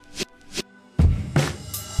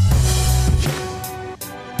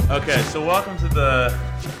Okay, so welcome to the...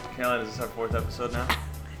 Caroline, is this our fourth episode now? I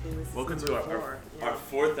think this is Welcome to our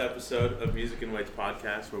fourth episode of Music and Weights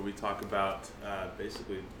podcast, where we talk about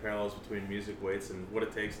basically parallels between music, weights, and what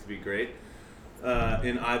it takes to be great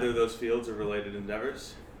in either of those fields or related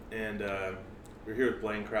endeavors. And we're here with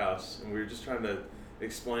Blaine Krauss, and we were just trying to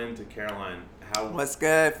explain to Caroline how... What's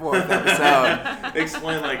good? Fourth episode.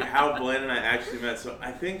 Explain like how Blaine and I actually met. So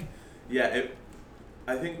I think, I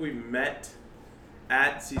think we met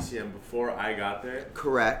at CCM before I got there.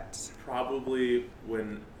 Correct. Probably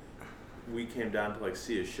when we came down to like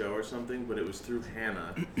see a show or something, but it was through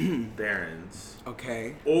Hannah Barron's.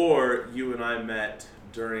 Okay. Or you and I met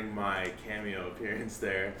during my cameo appearance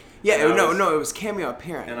there. Yeah, it was cameo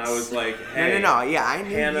appearance. And I was like, hey, no, yeah, I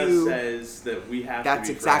knew Hannah you. says that we have That's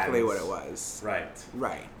to be exactly friends. what it was.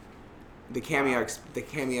 Right. The cameo experience,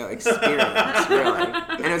 really.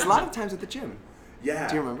 And it was a lot of times at the gym. Yeah.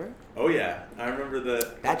 Do you remember? Oh yeah, I remember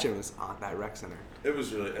that gym was on that rec center. It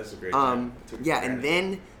was really, that's a great gym. Yeah, and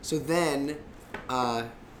then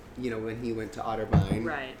when he went to Otterbein,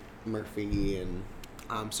 Right. Murphy and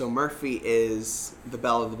so Murphy is the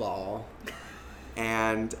belle of the ball,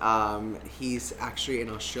 and he's actually in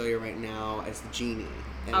Australia right now as the genie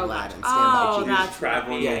in Aladdin. Gotcha. Stand by Genie. That's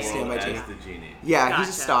traveling Yeah, the Stand world by as Genie. the genie. Yeah, Gotcha. he's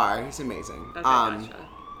a star. He's amazing. Okay, gotcha.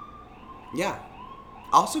 Yeah.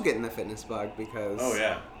 Also getting the fitness bug because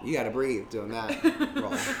you gotta breathe doing that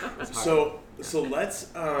role. It's hard. So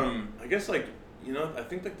let's I guess I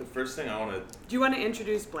think like the first thing I want to... Do you want to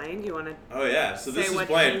introduce Blaine? Do you want to? Oh yeah, so this say is what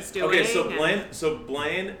Blaine. he's doing Okay, so and-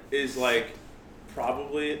 Blaine is like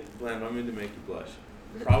probably, Blaine, I don't mean to make you blush.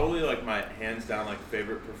 Probably like my hands down like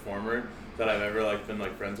favorite performer that I've ever like been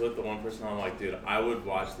like friends with. The one person I'm like, dude, I would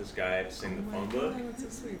watch this guy sing the phone book. That's so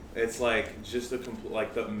sweet. It's like just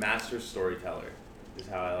like the master storyteller is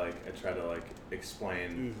how I try to like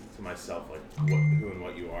explain to myself like who and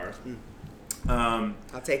what you are.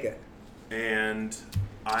 I'll take it. And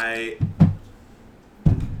I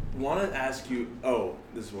want to ask you. Oh,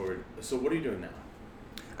 this is weird. So what are you doing now?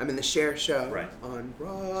 I'm in the Cher show on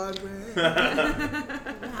Broadway. Broadway.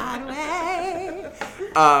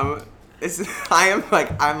 I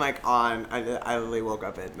literally woke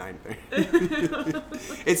up at 9:30.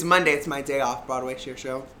 It's Monday. It's my day off. Broadway Cher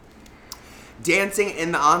show. Dancing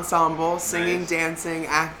in the ensemble, singing, Nice. dancing,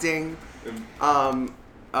 acting, and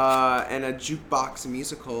a jukebox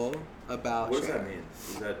musical about. What does Cher. that mean?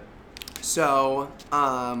 Is that So,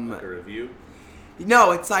 like a review?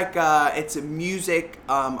 no, it's like it's a music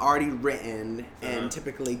already written and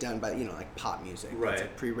typically done by like pop music. Right. It's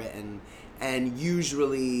like pre-written, and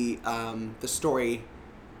usually the story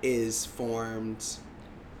is formed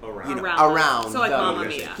around So like the Mamma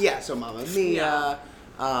music. Mia. Yeah, so Mamma Mia, Yeah.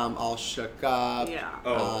 All Shook Up.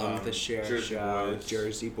 Yeah. The Cher Jersey show, Boys.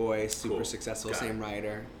 Jersey Boys, super Cool. successful, Got same it.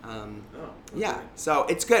 writer. Okay. Yeah, so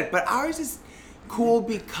it's good, but ours is cool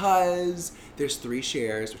because there's 3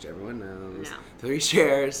 shares, which everyone knows. Yeah. 3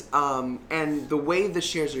 shares, and the way the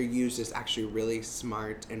shares are used is actually really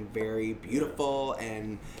smart and very beautiful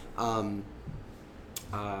and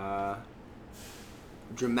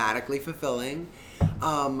dramatically fulfilling.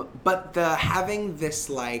 But having this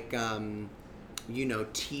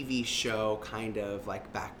TV show kind of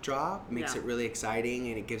like backdrop makes it really exciting,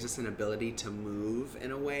 and it gives us an ability to move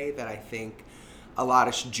in a way that I think a lot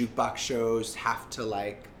of jukebox shows have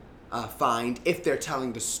to find if they're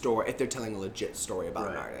telling the story, if they're telling a legit story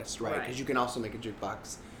about an artist, right? Because you can also make a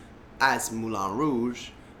jukebox as Moulin Rouge,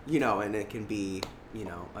 and it can be,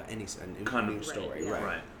 any Kind of new story, yeah. right?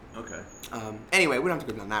 Right. Okay. Anyway, we don't have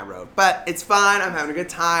to go down that road, but it's fun. I'm having a good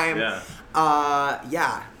time. Yeah.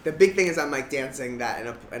 The big thing is I'm dancing that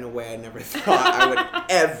in a way I never thought I would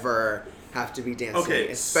ever have to be dancing, Okay.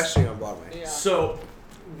 especially on Broadway. Yeah. So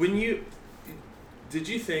did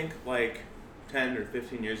you think 10 or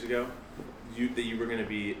 15 years ago that you were going to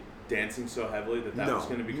be dancing so heavily that was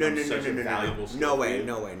going to become such a valuable skill? No for way.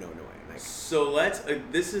 you? So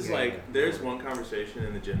there's one conversation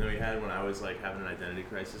in the gym that we had when I was having an identity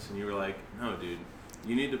crisis, and you were like, no, dude,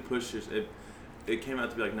 you need to push yourself. It came out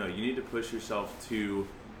to be no, you need to push yourself to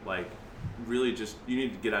really just, you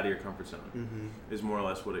need to get out of your comfort zone, is more or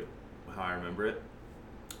less how I remember it.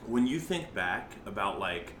 When you think back about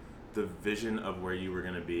the vision of where you were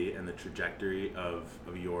going to be and the trajectory of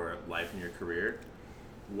your life and your career,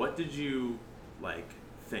 what did you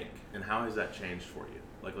think, and how has that changed for you?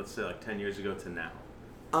 Let's say 10 years ago to now.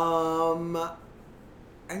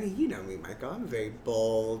 I mean, you know me, Michael. I'm a very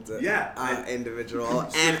bold Yeah, individual.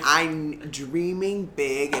 And I'm dreaming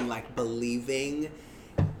big and, like, believing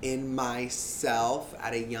in myself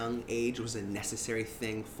at a young age was a necessary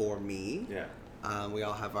thing for me. Yeah. We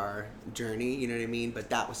all have our journey, you know what I mean? But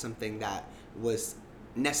that was something that was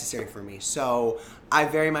necessary for me. So I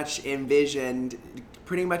very much envisioned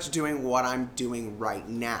pretty much doing what I'm doing right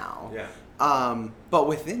now. Yeah. But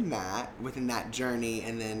within that journey,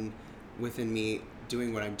 and then within me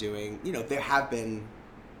doing what I'm doing, you know, there have been,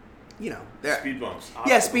 you know, speed bumps.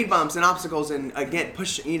 Yeah, speed bumps and obstacles, and again,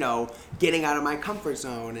 getting out of my comfort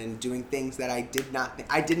zone and doing things that I did not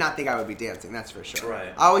think I would be dancing. That's for sure.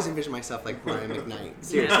 Right. I always envision myself like Brian McKnight.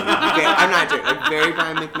 Seriously, I'm not joking. Like very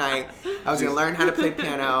Brian McKnight. I was gonna learn how to play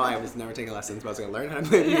piano. I was never taking lessons, but I was gonna learn how to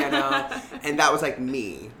play piano, and that was like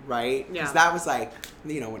me, right? Because that was like,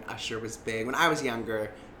 you know, when Usher was big, when I was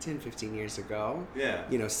younger. 10, 15 years ago. Yeah.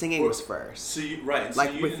 You know, singing was first. So you, right.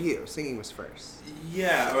 Like so with you, singing was first.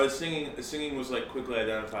 Yeah, or singing was like quickly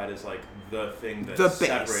identified as like the thing that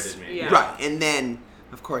separated me. Yeah. Right. And then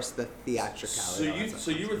of course the theatricality. So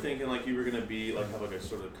you were thinking like you were gonna be like have like a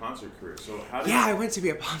sort of concert career. So how did Yeah, I went to be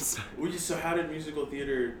a pop star. So how did musical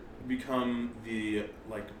theater become the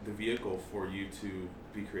vehicle for you to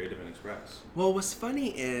be creative and express? Well, what's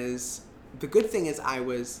funny is the good thing is I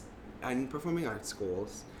was in performing arts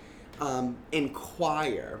schools, in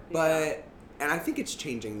choir, but and I think it's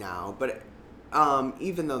changing now, but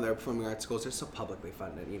even though they're performing arts schools, they're still publicly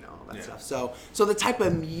funded, you know, all that stuff. So the type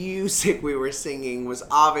of music we were singing was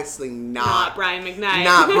obviously not Brian McKnight.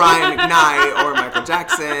 Not Brian McKnight or Michael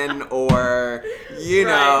Jackson or, you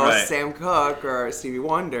know, Sam Cooke or Stevie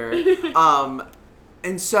Wonder.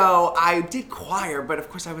 And so I did choir, but of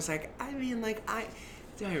course I was like, I mean, like,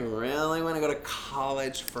 do I really want to go to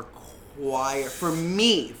college for choir? For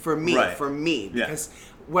me, because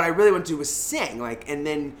what I really want to do was sing, like, and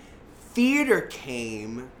then theater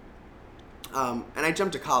came, and I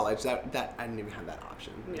jumped to college. That I didn't even have that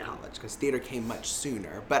option in college because theater came much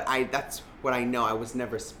sooner. But that's what I know. I was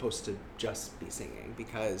never supposed to just be singing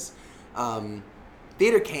because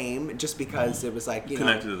theater came just because it was like, you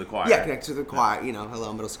connected to the choir. Yeah, connected to the choir. You know,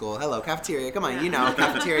 hello middle school, hello cafeteria. Come on, you know,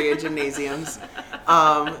 cafeteria, gymnasiums,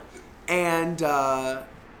 and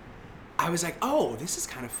I was like, oh, this is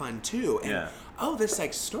kind of fun too. And oh, this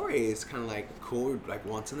like story is kind of like cool. Like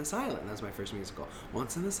Once on This Island. That was my first musical.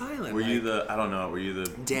 Once on This Island. Were you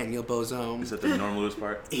the Daniel Bozome? Is that the Norm Lewis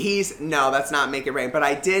part? No, that's not Make It Rain. But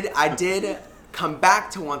I did come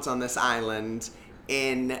back to Once on This Island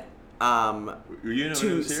in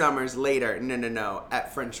 2 summers later. No,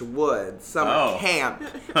 at French Woods summer camp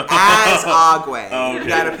as Ogway. Oh, okay. You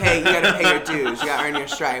gotta pay your dues. You gotta earn your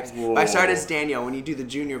stripes. But I started as Daniel. When you do the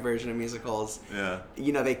junior version of musicals,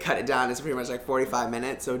 you know, they cut it down. It's pretty much like 45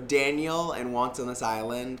 minutes. So Daniel and Once on This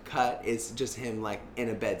Island cut is just him like in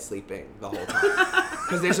a bed sleeping the whole time.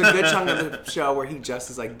 Because there's a good chunk of the show where he just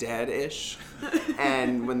is like dead-ish.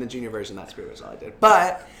 And when the junior version, that's pretty much all I did.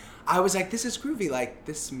 But I was like, this is groovy. Like,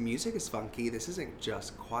 this music is funky. This isn't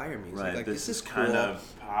just choir music. Right. Like, this is kind cool.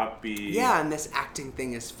 of poppy. Yeah, and this acting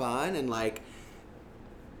thing is fun. And, like,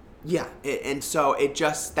 and so it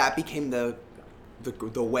just, that became the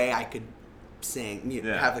way I could sing,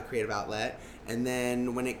 have the creative outlet. And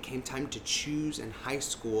then when it came time to choose in high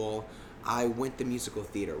school, I went the musical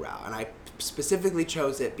theater route. And I specifically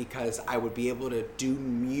chose it because I would be able to do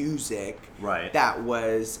music that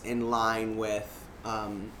was in line with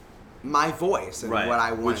my voice and what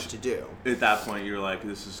I wanted to do. At that point, you were like,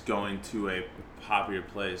 this is going to a popular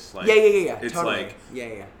place. Like, yeah. It's totally.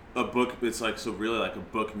 like a book. It's like, so really like a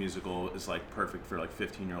book musical is like perfect for like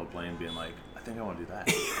 15-year-old Blaine being like, I think I want to do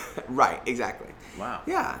that. Right, exactly. Wow.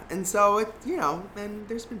 Yeah, and so it, you know, and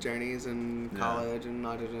there's been journeys and college and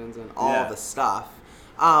auditions and all the stuff.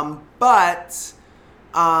 But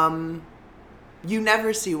you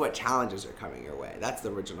never see what challenges are coming your way. That's the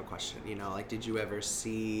original question. You know, like, did you ever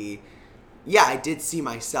see... Yeah, I did see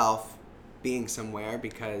myself being somewhere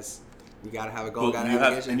because you gotta have a goal, gotta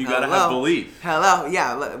have a vision. And you gotta have belief. Hello,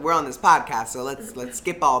 yeah, we're on this podcast, so let's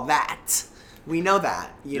skip all that. We know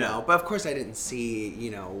that, you know. But of course I didn't see, you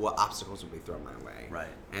know, what obstacles would be thrown my way. Right.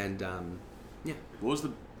 And,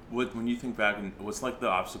 when you think back, and what's like the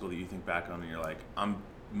obstacle that you think back on and you're like, I'm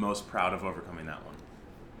most proud of overcoming that one?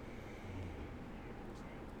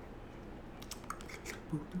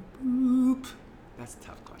 Boop. That's a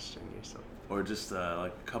tough question. You're so... Or just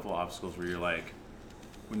like a couple obstacles where you're like,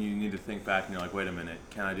 when you need to think back and you're like, wait a minute,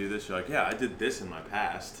 can I do this? You're like, yeah, I did this in my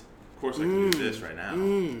past. Of course I can do this right now.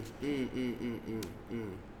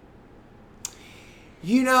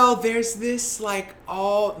 You know, there's this like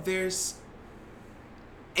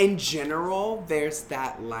in general, there's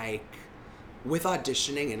that like, with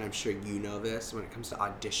auditioning, and I'm sure you know this, when it comes to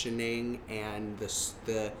auditioning and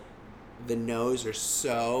the no's are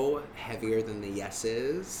so heavier than the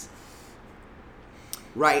yeses.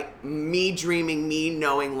 right? Me dreaming, me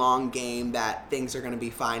knowing long game that things are going to be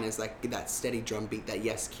fine is like that steady drumbeat that,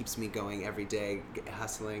 yes, keeps me going every day,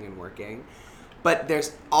 hustling and working. But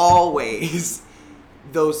there's always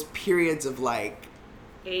those periods of like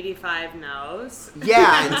 85 no's.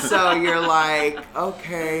 Yeah, and so you're like,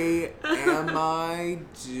 okay,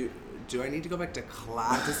 do I need to go back to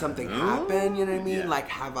class? Did something happen? You know what I mean? Yeah. Like,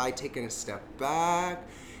 have I taken a step back?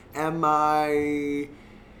 Am I?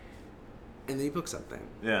 And then you book something.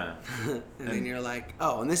 Yeah. and then you're like,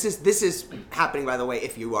 oh, and this is happening, by the way,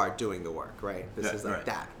 if you are doing the work, right? This is like right.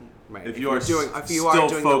 that, right? If you are doing still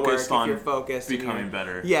the work, focused if on you're focused, becoming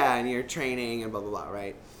better. Yeah, and you're training and blah blah blah,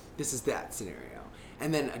 right? This is that scenario.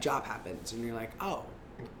 And then a job happens, and you're like, oh,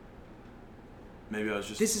 maybe I was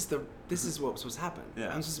just. this is what was supposed to happen. Yeah.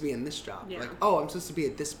 I'm supposed to be in this job. Yeah. Like, oh, I'm supposed to be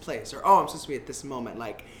at this place, or oh, I'm supposed to be at this moment.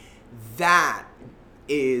 Like, that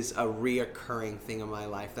is a reoccurring thing in my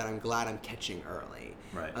life that I'm glad I'm catching early.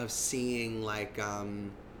 Right. Of seeing like,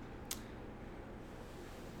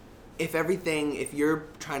 if you're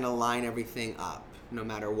trying to line everything up, no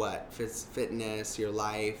matter what, if it's fitness, your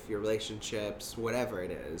life, your relationships, whatever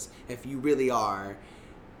it is, if you really are,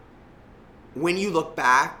 when you look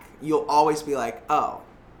back, you'll always be like, oh,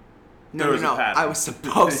 no, I was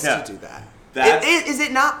supposed to do that. Is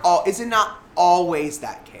it not always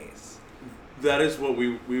that case? That is what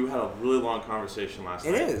we had a really long conversation last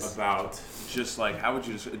night is. About just like, how would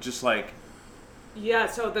you just like. Yeah,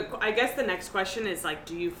 so I guess the next question is like,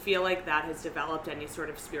 do you feel like that has developed any sort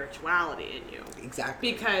of spirituality in you?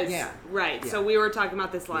 Exactly. Because, right, so we were talking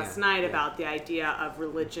about this last night about the idea of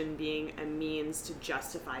religion being a means to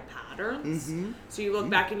justify patterns. Mm-hmm. So you look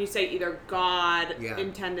back and you say either God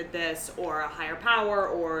intended this, or a higher power,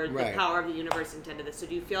 or the power of the universe intended this. So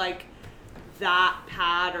do you feel like that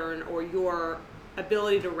pattern, or your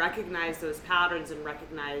ability to recognize those patterns and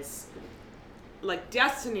recognize like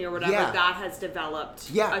destiny or whatever, that has developed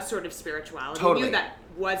a sort of spirituality in you that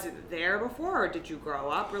wasn't there before? Or did you grow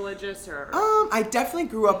up religious? Or I definitely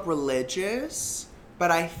grew up religious, but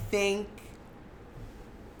I think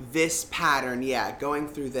this pattern, going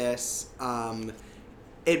through this,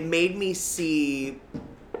 it made me see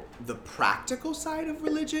the practical side of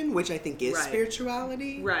religion, which I think is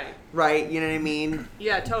spirituality. Right, you know what I mean?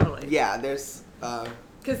 Yeah, totally. Yeah, there's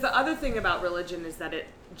because the other thing about religion is that it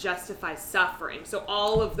justifies suffering. So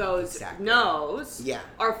all of those no's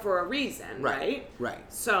are for a reason, right?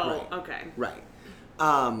 Right. So, okay. Right.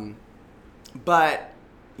 But,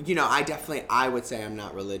 you know, I would say I'm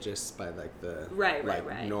not religious by like the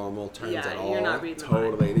normal terms at all. You're not reading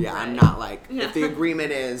totally. the Bible. I'm not like, if the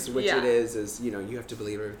agreement is, which it is, you know, you have to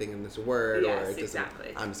believe everything in this word, or it doesn't.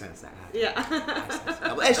 Exactly. I'm just saying that. Yeah. I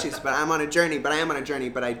have issues, but I'm on a journey, but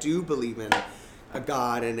I do believe in a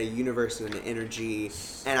God and a universe and an energy,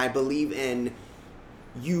 and I believe in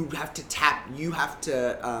you have to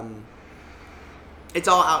it's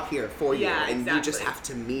all out here for you, and you just have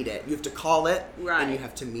to meet it. You have to call it, and you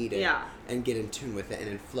have to meet it, and get in tune with it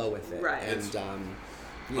and flow with it, and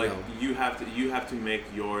you have to make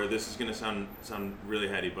your. This is gonna sound really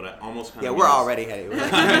heady, but I almost kind of we're already heady. We're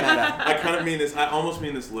like, I kind of mean this. I almost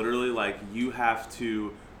mean this literally. Like, you have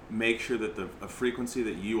to make sure that a frequency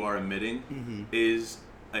that you are emitting is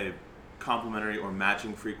a complementary or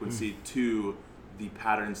matching frequency to the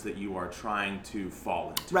patterns that you are trying to fall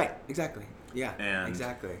into. Right, exactly. Yeah, and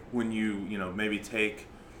exactly. When you maybe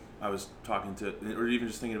I was talking to, or even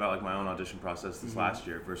just thinking about like my own audition process this last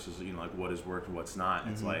year versus, like what has worked and what's not.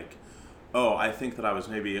 It's like, oh, I think that I was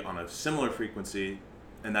maybe on a similar frequency,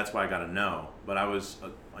 and that's why I got a no. But I was,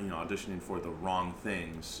 auditioning for the wrong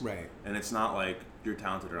things. Right. And it's not like you're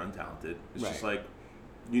talented or untalented. It's just like,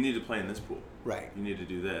 you need to play in this pool. Right. You need to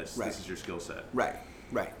do this. Right. This is your skill set. Right.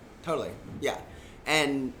 Totally. Yeah.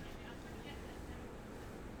 And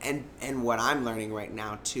what I'm learning right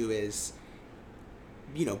now too is,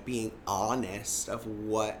 being honest of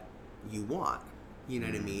what you want. You know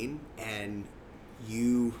what I mean? And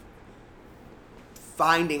you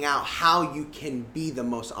finding out how you can be the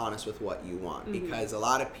most honest with what you want, because a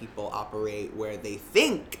lot of people operate where they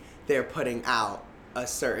think they're putting out a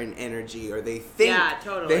certain energy, or they think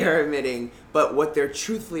they're emitting, but what they're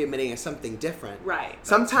truthfully emitting is something different. Right.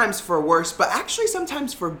 Sometimes for worse, but actually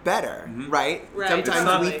sometimes for better, right?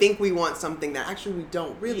 Sometimes we think we want something that actually we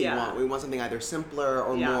don't really want. We want something either simpler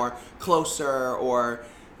or more closer, or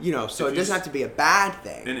so it doesn't have to be a bad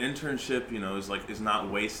thing. An internship, is not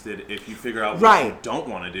wasted if you figure out what you don't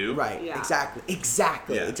want to do. Right. Yeah.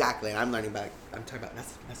 Exactly. And I'm learning about. I'm talking about.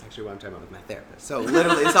 That's actually what I'm talking about with my therapist. So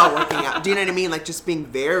literally, it's all working out. Do you know what I mean? Like, just being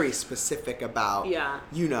very specific about. Yeah.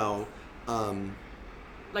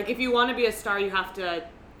 Like, if you want to be a star, you have to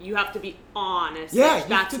you have to be honest. Yeah,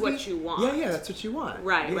 that's what you want. Yeah, that's what you want.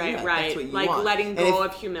 Right. That's what you want. Letting go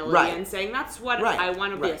of humility and saying, that's what I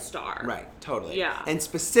want to be a star. Right, totally. Yeah. And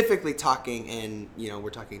specifically talking in, we're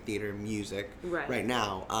talking theater, music right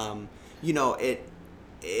now.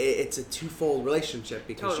 It's a twofold relationship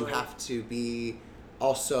because you have to be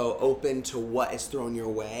also open to what is thrown your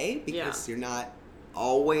way because you're not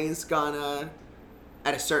always gonna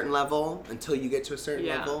at a certain level until you get to a certain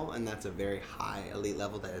level, and that's a very high elite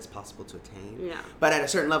level that is possible to attain. Yeah. But at a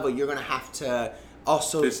certain level, you're gonna have to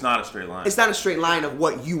also. It's not a straight line. It's not a straight line of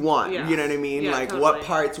what you want. Yeah. You know what I mean? Yeah, like totally. what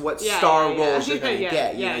parts, what star roles you're gonna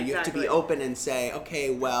get. You exactly. have to be open and say, okay,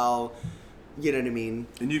 well, you know what I mean.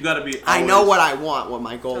 And you've got to be. I know what I want, what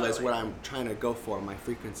my goal is, what I'm trying to go for, my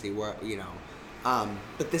frequency. Where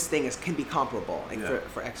but this thing can be comparable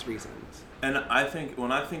for X reasons. And I think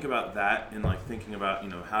when I think about that and like thinking about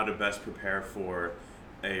how to best prepare for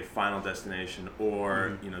a final destination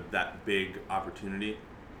or that big opportunity,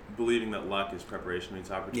 believing that luck is preparation meets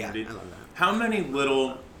opportunity. Yeah, I love that. How many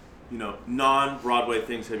little non-Broadway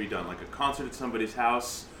things have you done? Like a concert at somebody's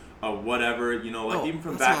house, whatever, even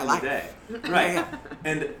from back in the day. Right. Yeah.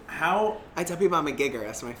 And how... I tell people I'm a gigger.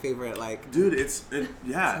 That's my favorite, Dude,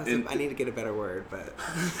 I need to get a better word, but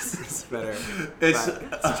it's better. It's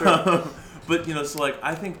true. But, so,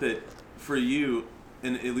 I think that for you,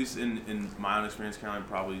 and at least in my own experience, Caroline,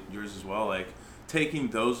 probably yours as well, taking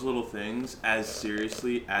those little things as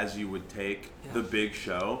seriously as you would take the big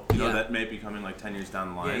show, that may be coming 10 years down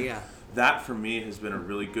the line. That for me has been a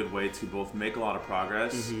really good way to both make a lot of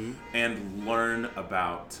progress and learn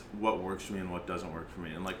about what works for me and what doesn't work for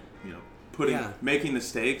me, and making the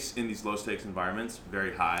stakes in these low stakes environments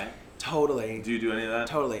very high. Totally. Do you do any of that?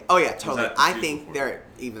 Totally. Oh yeah, totally. I think they're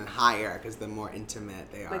even higher because the more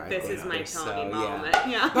intimate they are. This is my Tony moment.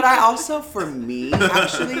 Yeah. But I also, for me,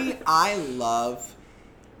 actually, I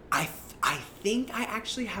think I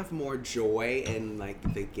actually have more joy in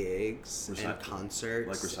the gigs and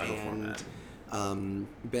concerts and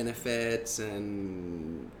benefits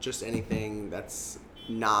and just anything that's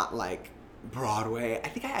not Broadway. I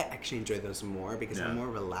think I actually enjoy those more because I'm more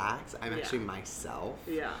relaxed. I'm actually myself.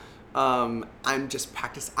 Yeah. I'm just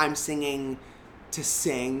I'm singing to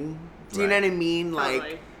sing. Do you know what I mean?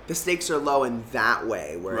 Totally. The stakes are low in that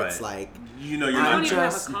way where it's you're not you don't even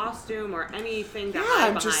have a costume or anything to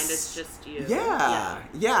hide behind. It's just you. Yeah,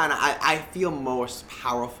 and I feel most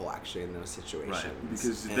powerful actually in those situations. Right,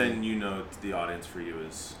 because then the audience for you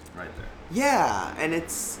is right there. Yeah, and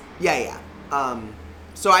it's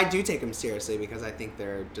so I do take them seriously because I think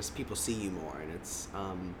they're just people see you more, and it's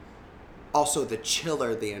also the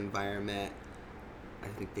chiller the environment. I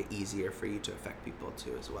think the easier for you to affect people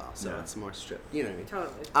too as well. So it's more stripped. You know what I mean?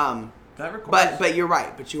 Totally. That requires. But you're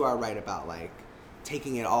right. But you are right about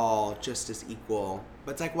taking it all just as equal.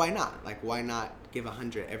 But it's why not? Why not give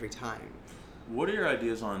 100 every time? What are your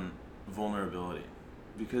ideas on vulnerability?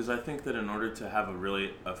 Because I think that in order to have a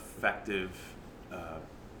really effective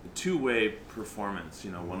two-way performance,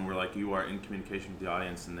 one where you are in communication with the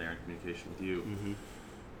audience and they're in communication with you,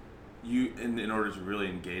 you in order to really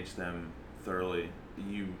engage them thoroughly,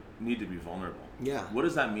 you need to be vulnerable. Yeah. What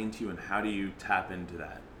does that mean to you, and how do you tap into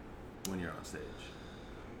that when you're on stage?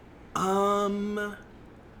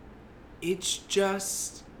 It's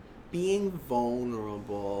just being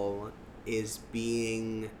vulnerable is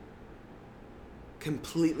being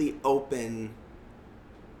completely open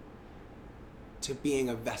to being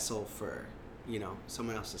a vessel for,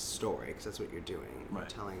 someone else's story, because that's what you're doing. Right. You're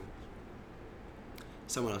telling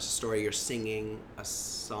someone else's story. You're singing a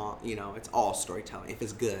song. It's all storytelling. If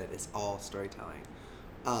it's good, it's all storytelling.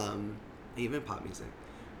 Even pop music.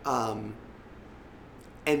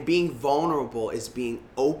 And being vulnerable is being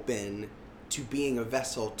open to being a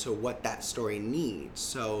vessel to what that story needs.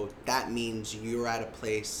 So that means you're at a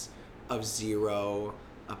place of zero,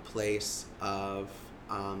 a place of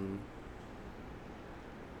I'm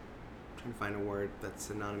trying to find a word that's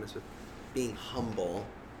synonymous with being humble,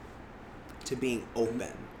 to being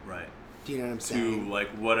open. Right. Do you know what I'm saying? To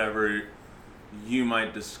whatever you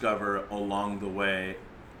might discover along the way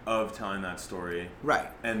of telling that story. Right.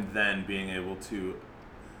 And then being able to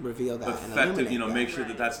reveal that effective, make sure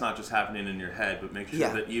that that's not just happening in your head, but make sure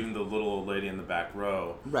that even the little old lady in the back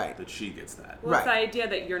row, that she gets that. Well, it's the idea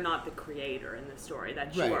that you're not the creator in the story,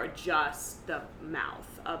 that you are just the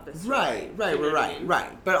mouth of the story.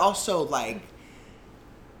 Right. But also,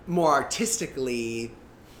 more artistically,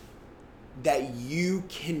 that you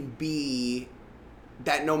can be,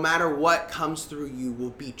 that no matter what comes through you will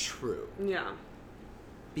be true. Yeah.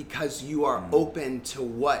 Because you are open to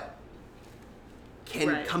what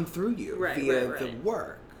can come through you via the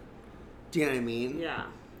work. Do you know what I mean? Yeah.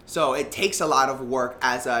 So it takes a lot of work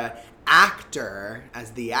as the actor,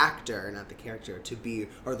 not the character, to be,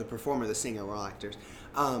 or the performer, the singer, we're all actors.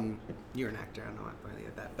 You're an actor, I don't know why I'm pointing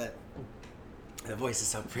at that, but the voice is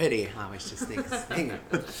so pretty. I always just think singer.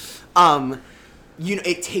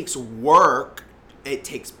 It takes work. It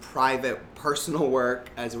takes private, personal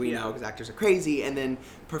work, as we know, because actors are crazy, and then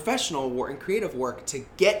professional work and creative work to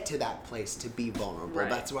get to that place to be vulnerable. Right.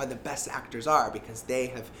 That's why the best actors are, because they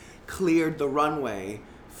have cleared the runway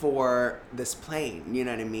for this plane. You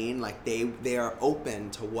know what I mean? Like they are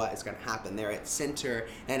open to what is going to happen. They're at center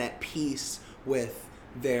and at peace with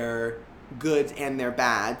their goods and their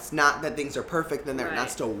bads. Not that things are perfect and they're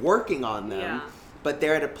not still working on them. Yeah. But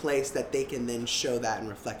they're at a place that they can then show that and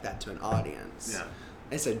reflect that to an audience. Yeah.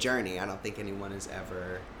 It's a journey. I don't think anyone has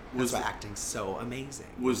ever... That's why acting's so amazing.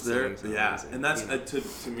 Was there... Yeah. Amazing, and that's,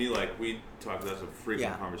 to me, like, we talk, that's a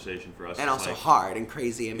frequent conversation for us. And also like, hard and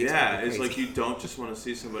crazy. And it's like you don't just want to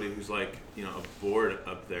see somebody who's like, a board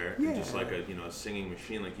up there, and just like a singing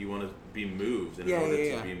machine. Like, you want to be moved. And in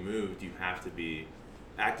order to be moved, you have to be...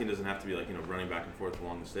 Acting doesn't have to be like, running back and forth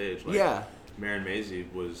along the stage. Like, Maren Maisie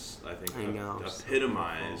was, I think,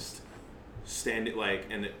 epitomized standing, like,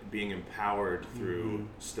 and being empowered through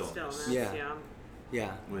stillness.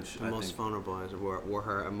 Yeah. Which the most vulnerable wore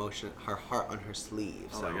her emotion, her heart on her sleeve.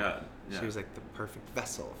 Oh my God. Yeah. She was like the perfect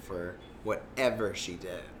vessel for whatever she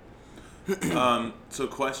did. So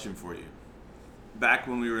question for you. Back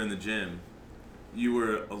when we were in the gym, you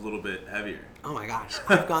were a little bit heavier. Oh my gosh,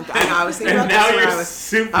 I've gone through. I know. I was thinking about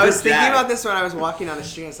this when I was thinking about this when I was walking down the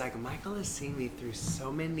street. I was like, Michael has seen me through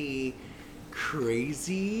so many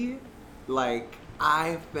crazy. Like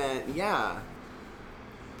I've been,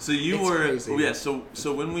 So you it's were, crazy. Yeah.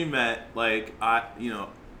 So when we met, like I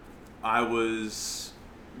was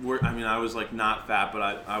like not fat,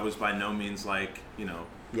 but I was by no means like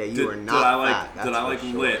Yeah, you were not fat. Did I like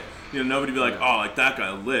sure. lit? Nobody be like, oh, like that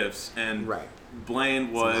guy lifts and. Right.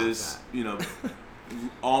 Blaine was,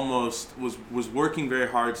 almost was working very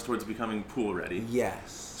hard towards becoming pool ready. Yes.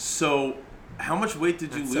 So, how much weight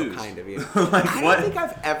did you lose? So kind of you. I don't think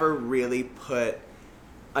I've ever really put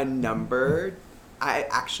a number.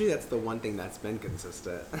 That's the one thing that's been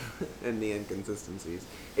consistent in the inconsistencies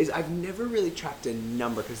is I've never really tracked a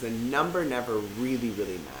number because the number never really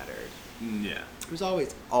mattered. Yeah. It was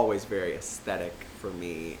always very aesthetic for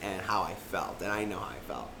me and how I felt, and I know how I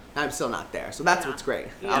felt. I'm still not there, so that's what's great.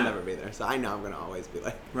 Yeah. I'll never be there, so I know I'm gonna always be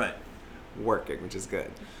like working, which is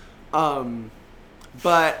good. But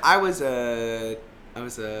I was a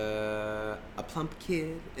plump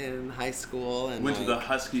kid in high school and went to the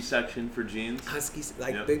husky section for jeans. Husky,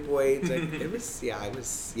 like big boys. Like, it was I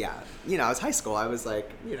was high school. I was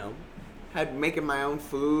like had making my own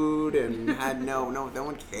food and had no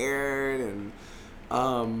one cared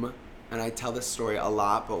and I tell this story a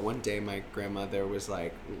lot, but one day my grandmother was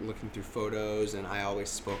like looking through photos and I always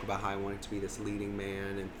spoke about how I wanted to be this leading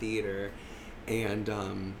man in theater. And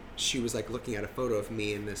she was like looking at a photo of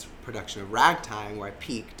me in this production of Ragtime where I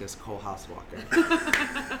peaked as Cole Housewalker.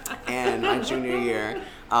 And my junior year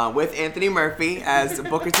with Anthony Murphy as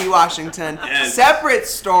Booker T. Washington. Yes. Separate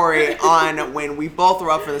story on when we both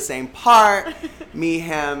were up for the same part. Me,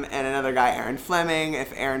 him, and another guy, Aaron Fleming.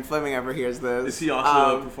 If Aaron Fleming ever hears this. Is he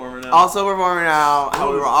also a performer now? Also a performer now.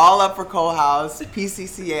 We were all up for Cole House,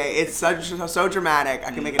 PCCA. It's so dramatic.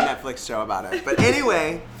 I can make a Netflix show about it. But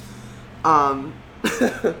anyway...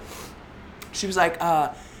 she was like,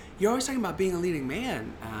 you're always talking about being a leading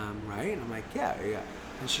man, right? And I'm like, yeah.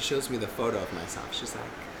 And she shows me the photo of myself. She's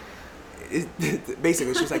like,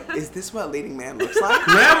 basically, she was like, is this what a leading man looks like?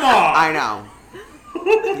 Grandma! I know.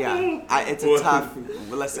 Yeah, it's a tough.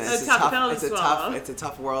 Listen, it's a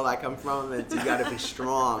tough world I come from. You got to be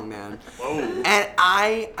strong, man. Whoa. And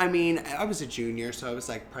I mean, I was a junior, so I was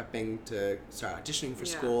like prepping to start auditioning for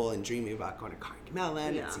school and dreaming about going to Carnegie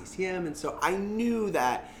Mellon and CCM, and so I knew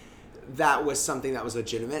that was something that was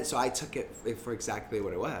legitimate. So I took it for exactly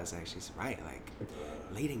what it was. Actually, right, like.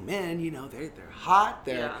 Leading men, they're hot.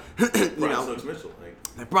 They're, Brian Stokes Mitchell.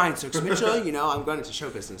 Like Brian Stokes Mitchell, I'm going into show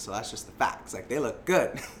business, so that's just the facts. Like, they look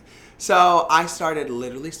good. So I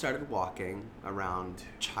literally started walking around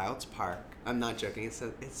Child's Park. I'm not joking. It's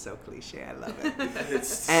so cliche. I love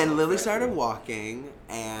it. And Lily started walking,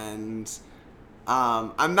 and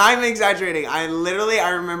I'm not even exaggerating. I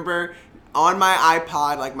remember on my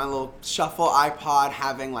iPod, like my little shuffle iPod,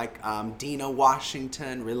 having like Dina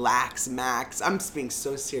Washington, Relax Max. I'm just being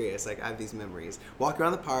so serious. Like I have these memories. Walking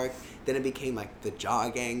around the park. Then it became like the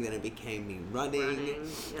jogging. Then it became me running.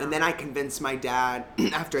 Yeah. And then I convinced my dad,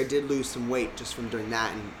 after I did lose some weight just from doing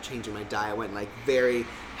that and changing my diet, I went like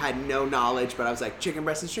had no knowledge, but I was like, chicken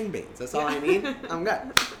breast and string beans. That's all I need. I'm good.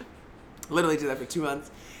 Literally did that for 2 months.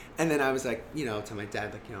 And then I was like, tell my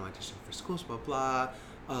dad, like, audition for schools, blah, blah.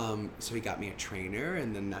 So he got me a trainer,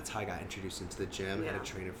 and then that's how I got introduced into the gym. Yeah. Had a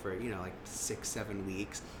trainer for, like 6-7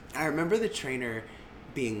 weeks. And I remember the trainer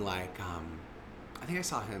being like, I think I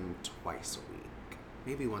saw him twice a week,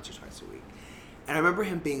 maybe once or twice a week. And I remember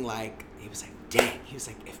him being like, he was like, dang, he was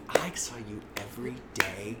like, if I saw you every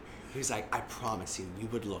day, he was like, I promise you, you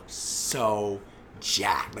would look so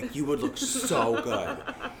jacked. Like, you would look so good.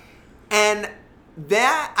 And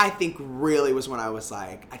that, I think, really was when I was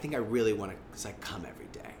like, I think I really want to like come every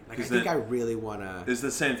day. Like, I think I really want to. Is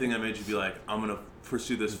the same thing that made you be like, I'm going to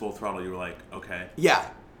pursue this full throttle? You were like, okay. Yeah.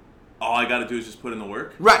 All I got to do is just put in the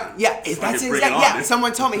work? Right, yeah. That's exactly, yeah.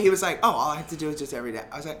 Someone told me, he was like, oh, all I have to do is just every day.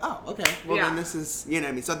 I was like, oh, okay. Well, then this is, you know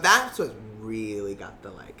what I mean? So that's what really got the,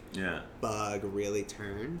 like, bug really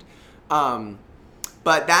turned.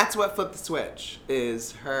 But that's what flipped the switch,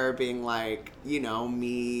 is her being like,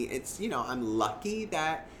 me, it's, I'm lucky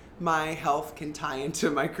that my health can tie into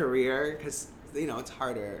my career, because, it's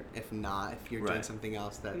harder if you're doing something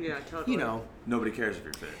else that, totally. Nobody cares if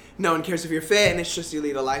you're fit. No one cares if you're fit, and it's just you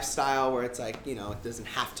lead a lifestyle where it's like, it doesn't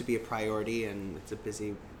have to be a priority, and it's a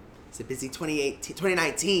busy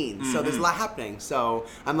 2019, so there's a lot happening. So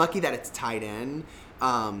I'm lucky that it's tied in,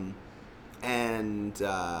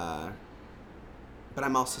 but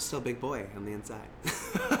I'm also still a big boy on the inside.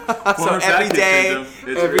 So every day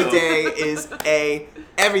is a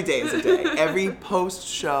day. Every post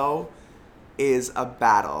show is a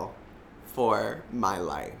battle for my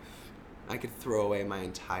life. I could throw away my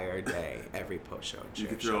entire day every post show. You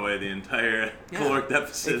could throw away the entire caloric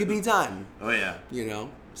deficit. It could be done. Oh yeah.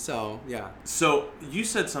 So yeah. So you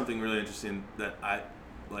said something really interesting that I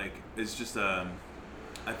like. It's just I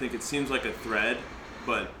think it seems like a thread,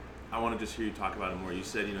 but I want to just hear you talk about it more. You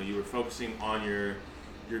said, you were focusing on your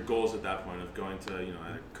goals at that point of going to,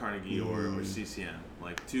 either Carnegie or CCM,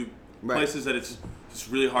 like two places that it's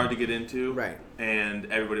really hard to get into, and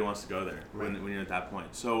everybody wants to go there when you're at that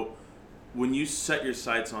point. So when you set your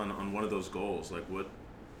sights on one of those goals, like what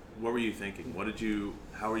were you thinking?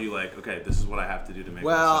 How were you like, okay, this is what I have to do to make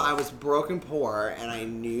myself? I was broke and poor, and I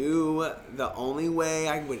knew the only way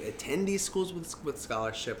I would attend these schools with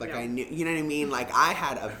scholarship, like I knew, you know what I mean? Like I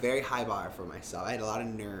had a very high bar for myself. I had a lot of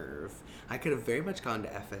nerve. I could have very much gone to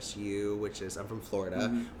FSU, I'm from Florida,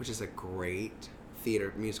 which is a great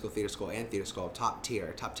musical theater school and theater school, top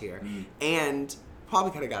tier, and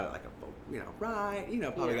probably could have got it like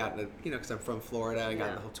probably got it, because I'm from Florida, I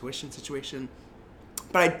got the whole tuition situation.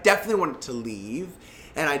 But I definitely wanted to leave,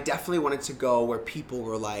 and I definitely wanted to go where people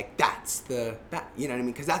were like, that's you know what I mean?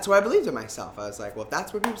 Because that's where I believed in myself. I was like, well, if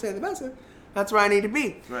that's where people say the best, that's where I need to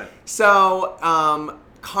be. Right. So,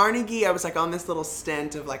 Carnegie, I was like on this little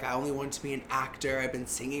stint of like, I only wanted to be an actor. I've been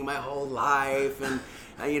singing my whole life, and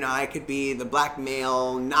I could be the black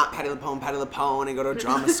male, not Patti LuPone, and go to a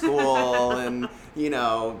drama school, and do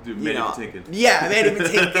Mandy Patinkin. Yeah, Mandy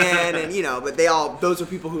Patinkin, and but those are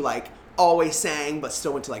people who like always sang, but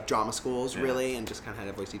still went to like drama schools, really, and just kind of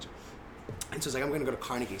had a voice teacher. And so I was like, I'm going to go to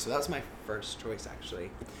Carnegie. So that was my first choice,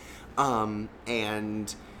 actually. And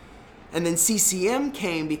then CCM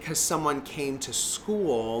came because someone came to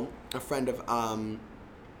school, a friend of,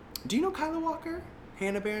 do you know Kyla Walker?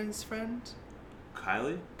 Hannah Barron's friend?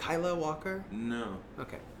 Kyla Walker? No.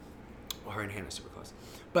 Okay. Well, her and Hannah are super close.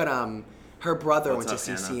 But, her brother went to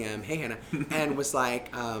CCM. Hannah? Hey, Hannah. And was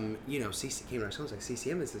like, CCM came to our school. I was like,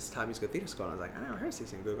 CCM is this top musical theater school. And I was like, I never heard of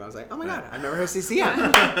CCM. Google. I was like, oh my God, I've never heard of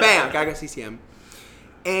CCM. Bam, gotta go CCM.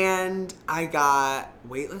 And I got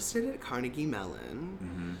waitlisted at Carnegie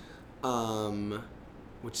Mellon,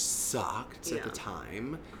 which sucked at the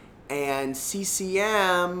time. And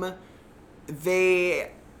CCM,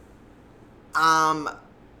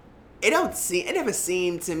 it never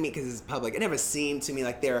seemed to me, because it's public, it never seemed to me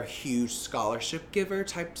like they're a huge scholarship giver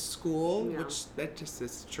type school, which that just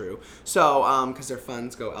is true. So, because their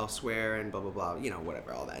funds go elsewhere and blah, blah, blah,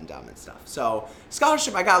 whatever, all that endowment stuff. So,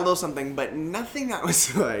 scholarship, I got a little something, but nothing that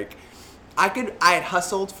was like, I had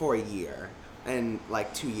hustled for a year and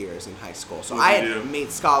like 2 years in high school. So I had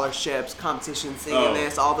made scholarships, competitions, singing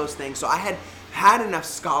this, all those things. So I had enough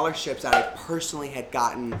scholarships that I personally had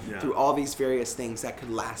gotten through all these various things that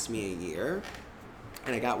could last me a year.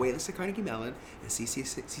 And I got waitlisted at Carnegie Mellon, and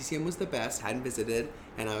CCM was the best, hadn't visited,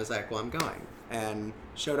 and I was like, well, I'm going. And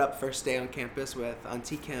showed up first day on campus with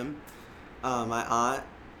Auntie Kim, my aunt,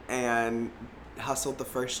 and hustled the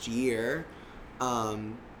first year,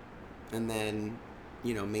 and then,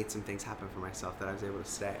 made some things happen for myself that I was able to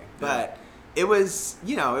stay. But it was,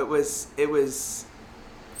 it was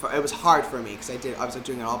hard for me because I was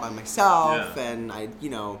doing it all by myself, and I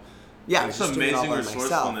was just doing it all by myself. It's amazing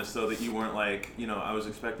resourcefulness, though, that you weren't like, I was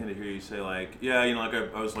expecting to hear you say like, I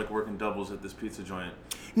was like working doubles at this pizza joint.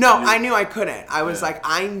 No, I knew I couldn't. I was like,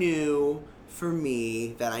 I knew for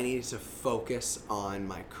me that I needed to focus on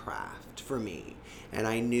my craft for me. And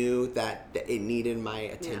I knew that it needed my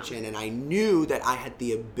attention, and I knew that I had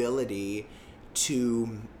the ability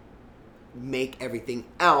to make everything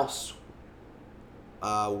else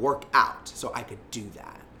work out, so I could do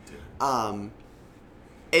that.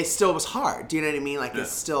 It still was hard. Do you know what I mean? Like, it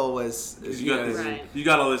still was. You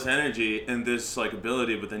got all this energy and this like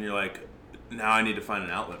ability, but then you're like, now I need to find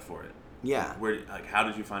an outlet for it. Yeah. How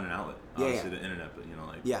did you find an outlet? Obviously, the internet,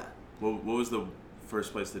 but what was the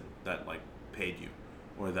first place that like paid you,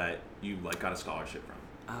 or that you like got a scholarship from?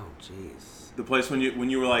 Oh, jeez. The place when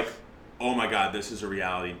you were like, oh my God, this is a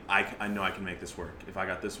reality. I know I can make this work. If I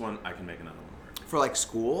got this one, I can make another one work. For like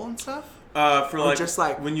school and stuff? For like just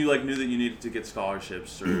like when you like knew that you needed to get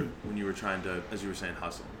scholarships, or when you were trying to, as you were saying,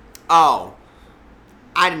 hustle. Oh,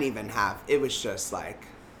 I didn't even have. It was just like,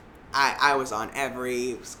 I was on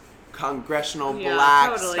every congressional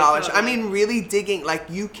black scholarship. Totally. I mean, really digging. Like,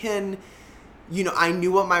 you can, I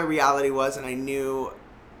knew what my reality was, and I knew.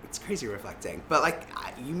 It's crazy reflecting, but like,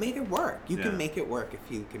 you made it work. You can make it work if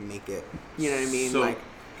you can make it. You know what I mean? So, like,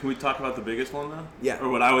 can we talk about the biggest one though? Yeah. Or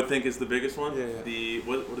what I would think is the biggest one? Yeah. The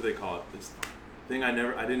what do they call it? This thing I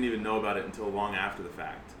didn't even know about it until long after the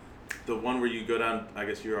fact. The one where you go down. I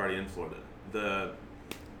guess you're already in Florida.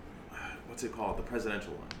 What's it called? The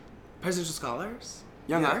presidential one. Presidential Scholars?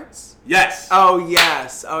 Young Arts? Yes. Oh,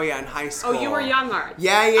 yes. Oh, yeah, in high school. Oh, you were Young Arts.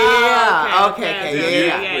 Yeah. You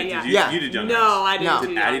did Young Arts. No, I didn't do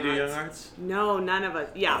Did Young Addie Arts. do Young Arts? No, none of us.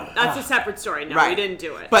 Yeah, that's a separate story. No, we didn't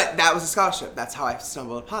do it. But that was a scholarship. That's how I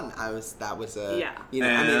stumbled upon it. And it's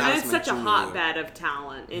such a hotbed of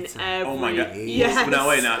talent in every. Oh my God. Yes. No,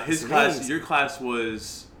 wait, now his class, your class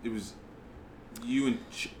was you and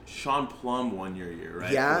Sean Plum won your year,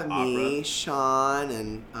 right? Yeah, me, Sean,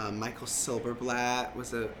 and Michael Silverblatt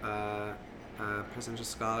was a presidential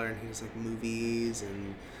scholar, and he was like movies,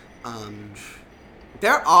 and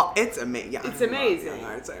they're all. It's amazing. Yeah, it's amazing. Young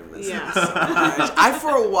Arts, I miss them so much. I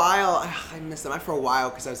missed them. For a while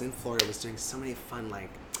because I was in Florida, was doing so many fun like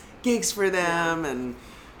gigs for them, and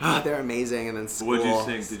they're amazing. And then school. What did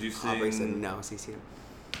you sing? Did you sing? No, CCM.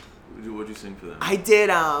 What did you sing for them? I did.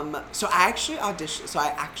 So I actually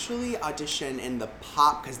auditioned in the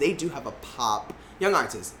pop, because they do have a pop. Young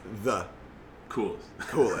Arts is the coolest,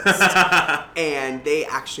 and they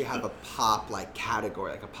actually have a pop like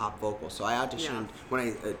category, like a pop vocal. So I auditioned when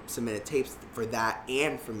I submitted tapes for that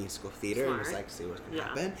and for musical theater. Smart. It was like, see what's gonna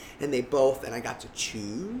happen, and and I got to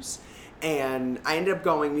choose. And I ended up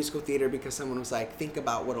going musical theater because someone was like, think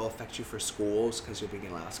about what will affect you for schools, because you'll be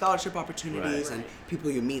getting a lot of scholarship opportunities and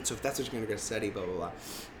people you meet. So if that's what you're going to go study, blah, blah,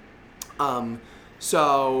 blah.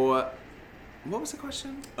 So what was the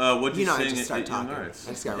question? What did you sing I just start talking. Young Arts?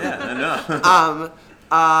 I just got I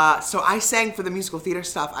know. So I sang for the musical theater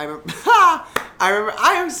stuff. I remember,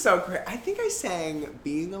 I am so great. I think I sang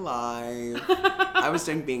Being Alive. I was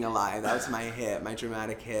doing Being Alive. That was my hit, my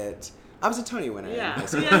dramatic hit. I was a Tony winner in high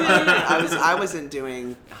school. I wasn't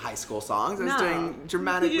doing high school songs. I was doing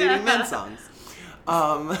dramatic leading men songs.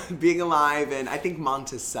 Being Alive, and I think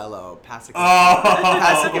Monticello, Pasek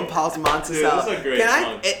and Paul's Monticello. Dude, that's a great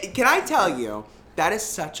song. Can I tell you, that is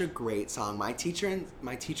such a great song. My teacher in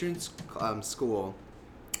school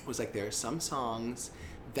was like, there are some songs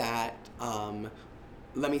that,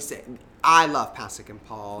 let me say, I love Pasek and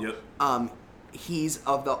Paul. Yep. He's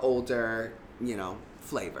of the older,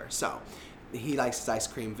 flavor. So he likes his ice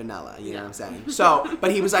cream vanilla, you know what I'm saying? So,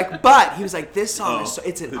 but he was like, this song is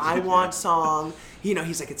it's an I Want song.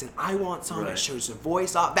 He's like, it's an I Want song. It shows the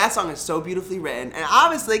voice off. That song is so beautifully written. And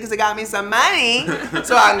obviously, because it got me some money,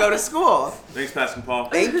 so I can go to school. Thanks, Pasek and Paul.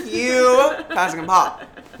 Thank you, Pasek and Paul.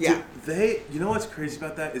 Yeah. Dude, you know what's crazy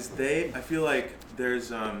about that is I feel like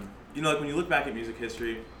there's, like when you look back at music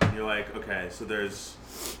history, you're like, okay, so there's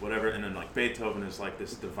whatever, and then like Beethoven is like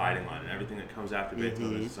this dividing line, and everything that comes after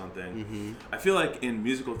Beethoven is something. I feel like in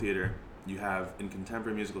musical theater, in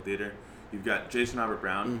contemporary musical theater, you've got Jason Robert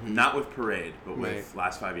Brown, not with Parade, but with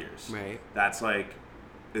Last 5 Years. Right. That's like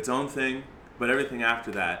its own thing, but everything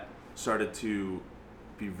after that started to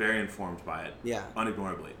be very informed by it. Yeah.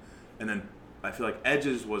 Unignorably. And then I feel like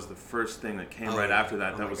Edges was the first thing that came after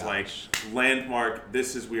that. That was like landmark.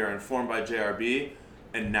 This is, we are informed by JRB,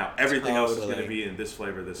 and now everything else is going to be in this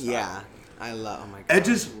flavor this time. Yeah, I love. Oh my god.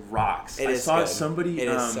 Edges rocks. It I is saw good. somebody. It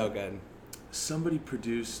is so good. Somebody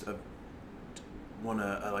produced a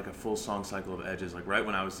full song cycle of Edges, like right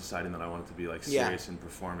when I was deciding that I wanted to be like serious in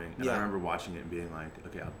performing, and I remember watching it and being like,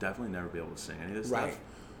 okay, I'll definitely never be able to sing any of this stuff,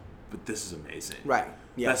 but this is amazing. Right.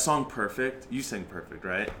 Yeah. That song Perfect, you sing Perfect,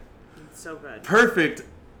 right? It's so good. Perfect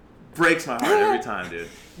breaks my heart every time, dude.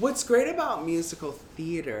 What's great about musical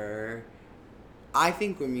theater, I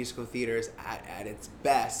think when musical theater is at its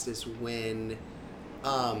best is when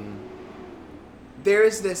there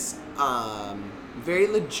is this very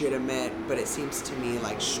legitimate, but it seems to me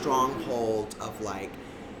like stronghold of like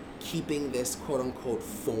keeping this quote unquote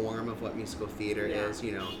form of what musical theater is,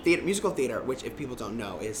 you know. Musical theater, which if people don't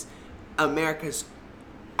know, is America's,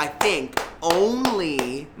 I think,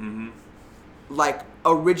 only like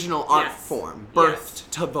original art form birthed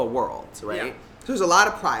to the world, right? Yeah. So there's a lot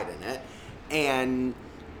of pride in it, and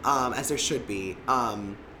as there should be.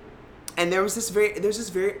 And there's this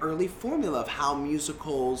very early formula of how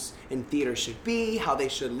musicals in theater should be, how they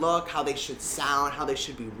should look, how they should sound, how they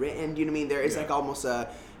should be written. Do you know what I mean? There is like almost a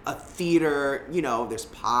theater, you know, there's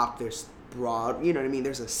pop, there's broad, you know what I mean?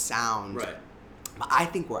 There's a sound. Right. But I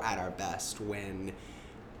think we're at our best when,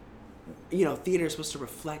 you know, theater is supposed to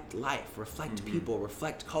reflect life, reflect people,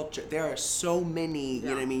 reflect culture. There are so many, you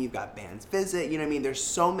know what I mean? You've got Bands Visit, you know what I mean? There's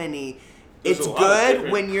so many. It's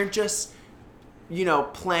good when you're just, you know,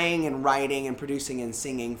 playing and writing and producing and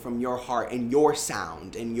singing from your heart and your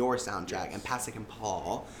sound and your soundtrack. And Pasek and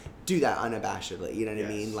Paul do that unabashedly. You know what I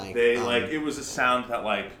mean? Like they it was a sound that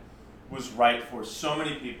like was right for so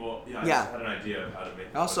many people. You know, I just had an idea of how to make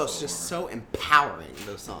it. Also, it's just so empowering,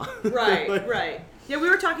 those songs. Right, right. Yeah, we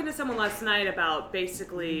were talking to someone last night about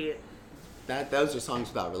basically those are songs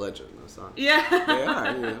without religion. Those songs. Yeah. They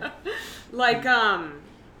are. Yeah. Like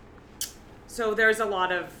so there's a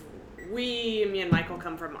lot of me and Michael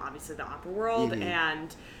come from obviously the opera world,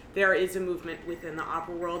 and there is a movement within the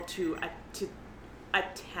opera world to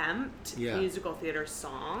attempt musical theater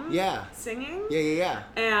song singing. Yeah.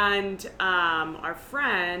 And our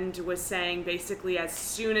friend was saying basically as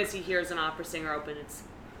soon as he hears an opera singer open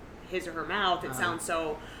his or her mouth, it sounds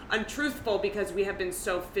so untruthful because we have been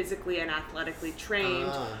so physically and athletically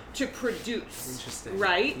trained to produce. Interesting.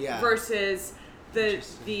 Right? Yeah. Versus the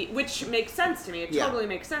which makes sense to me. It totally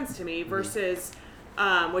makes sense to me. Versus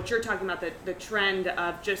what you're talking about, the trend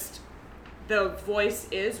of just the voice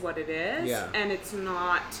is what it is, and it's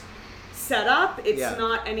not set up. It's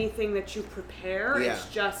not anything that you prepare. It's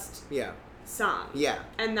just sung. Yeah,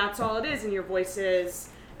 and that's all it is. And your voice is,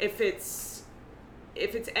 if it's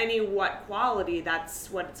any what quality,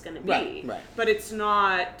 that's what it's going to be. Right. But it's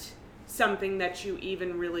not something that you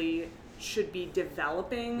even really should be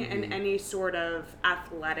developing in any sort of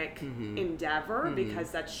athletic endeavor,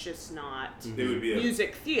 because that's just not it would be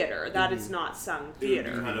music theater. That is not sung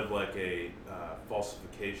theater. It would be kind of like a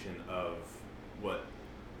falsification of what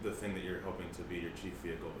the thing that you're hoping to be your chief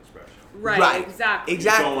vehicle of expression. Right. Exactly. You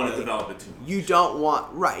don't want to develop it too much. You don't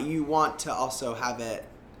want, you want to also have it,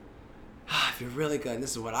 if you're really good, and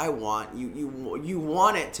this is what I want, you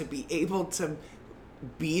want it to be able to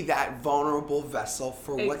be that vulnerable vessel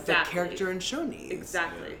for what the character and show needs.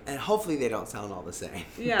 Exactly. And hopefully they don't sound all the same.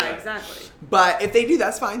 Yeah, exactly. But if they do,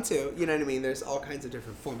 that's fine too. You know what I mean? There's all kinds of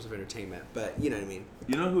different forms of entertainment, but you know what I mean?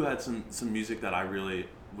 You know who had some music that I really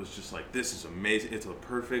was just like, this is amazing. It's a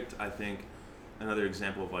perfect, I think, another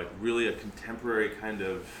example of like really a contemporary kind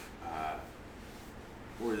of,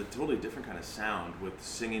 or a totally different kind of sound with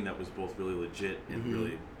singing that was both really legit and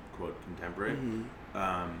really, quote, contemporary.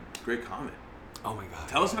 Great Comet. Oh my God.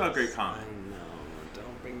 Tell us about Great Comet. I know.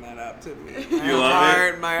 Don't bring that up to me. You love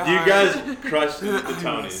it? My heart. You guys crushed it at the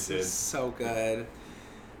Tonys, dude. It's so good.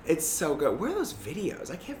 It's so good. Where are those videos?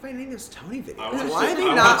 I can't find any of those Tony videos. Why are they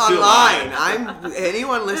not online?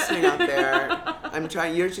 Anyone listening out there, I'm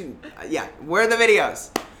trying. Where are the videos?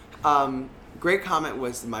 Great Comet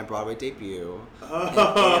was my Broadway debut. It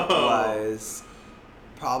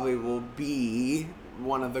will be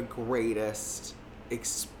one of the greatest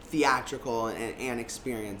theatrical and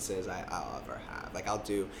experiences I'll ever have. Like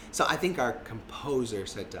so I think our composer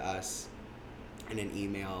said to us in an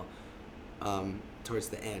email towards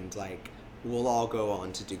the end, like, we'll all go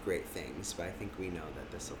on to do great things, but I think we know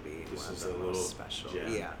that this will be one of the most special.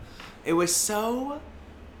 Yeah. It was so,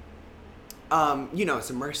 it's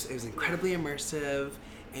immersive. It was incredibly immersive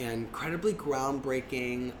and incredibly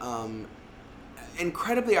groundbreaking,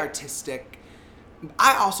 incredibly artistic.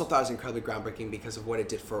 I also thought it was incredibly groundbreaking because of what it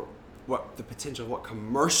did for what the potential of what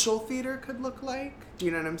commercial theater could look like. Do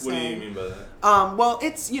you know what I'm saying? What do you mean by that? Well,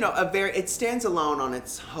 it's, it stands alone on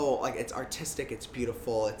its whole, like, it's artistic, it's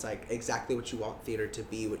beautiful, it's like exactly what you want theater to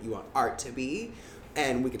be, what you want art to be,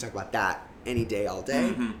 and we can talk about that any day, all day.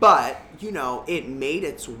 Mm-hmm. But, it made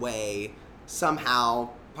its way somehow,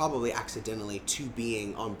 probably accidentally, to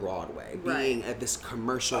being on Broadway, being this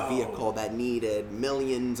commercial vehicle that needed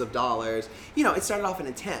millions of dollars. It started off in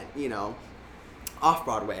a tent, off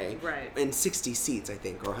Broadway, in 60 seats, I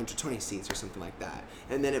think, or 120 seats or something like that.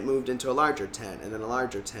 And then it moved into a larger tent, and then a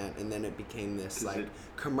larger tent, and then it became this,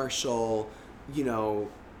 commercial,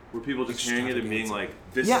 were people just hearing it and being like,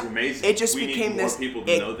 this is amazing. It just became this,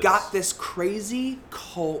 it got this crazy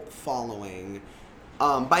cult following.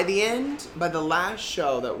 By the last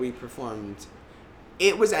show that we performed,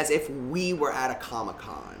 it was as if we were at a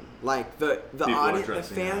Comic-Con. Like, the audience, the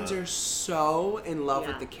fans are so in love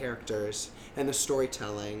with the characters and the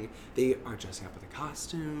storytelling. They are dressing up with the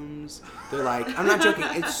costumes. They're like, I'm not joking,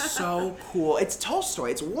 it's so cool. It's Tolstoy,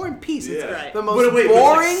 it's War and Peace. It's the most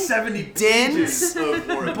boring, 70 dense,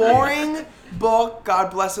 boring book.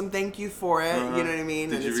 God bless him, thank you for it. You know what I mean?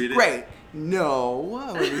 Did you read great. No,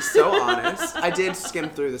 I'm going to be so honest. I did skim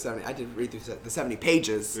through I did read through the 70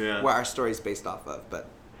 pages where our story is based off of, but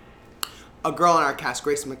a girl in our cast,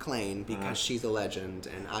 Grace McLean, because she's a legend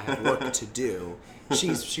and I have work to do,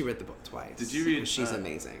 she read the book twice. Did you read? She's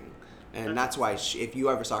amazing. And that's why if you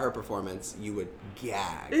ever saw her performance, you would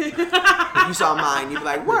gag. If you saw mine, you'd be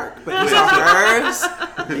like, work. But if you saw hers,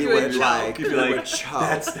 you would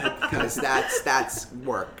choke. Because that's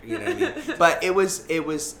work. You know what I mean? But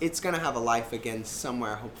it's going to have a life again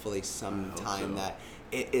somewhere, hopefully sometime that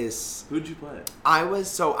it is. Who'd you play?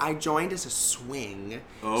 I joined as a swing.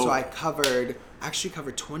 Oh. So I covered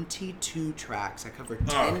 22 tracks. I covered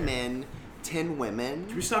 10 men. 10 women.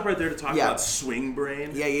 Can we stop right there to talk about swing brain?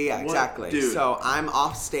 Yeah, exactly. Dude. So I'm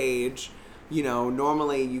off stage,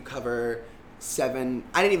 normally you cover 7,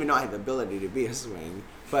 I didn't even know I had the ability to be a swing,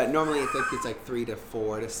 but normally I think it's like 3 to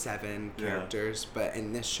 4 to 7 characters, but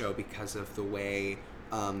in this show, because of the way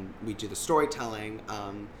we do the storytelling,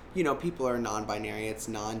 people are non-binary, it's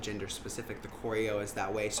non-gender specific, the choreo is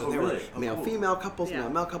that way, so there were male-female couples,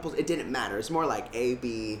 male-male couples, it didn't matter, it's more like A,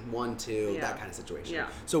 B, 1, 2, that kind of situation.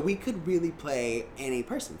 So we could really play any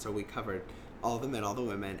person, so we covered all the men, all the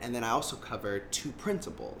women, and then I also covered 2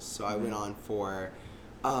 principals, so I went on for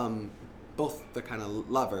both the kind of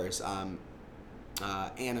lovers,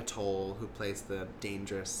 Anatole, who plays the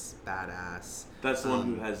dangerous badass. That's the one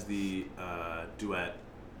who has the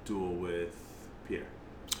duel with Pierre.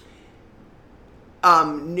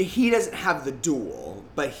 He doesn't have the duel,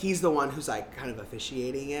 but he's the one who's like kind of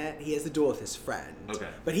officiating it. He has the duel with his friend. Okay.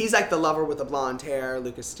 But he's like the lover with the blonde hair,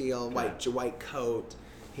 Lucas Steele, white coat.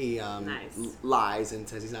 He lies and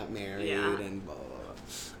says he's not married and blah, blah,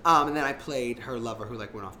 blah. And then I played her lover who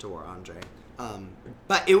went off to war, Andre.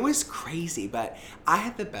 But it was crazy, but I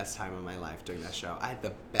had the best time of my life during that show. I had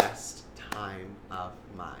the best time of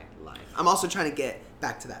my life. I'm also trying to get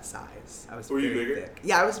back to that size. I was Were you bigger? thick.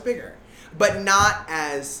 Yeah, I was bigger. But not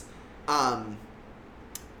as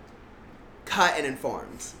cut and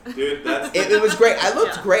informed. Dude, it was great. I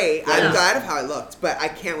looked great. I'm glad of how I looked, but I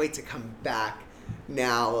can't wait to come back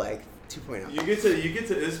now, 2.0. You get to.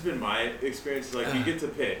 This has been my experience. You get to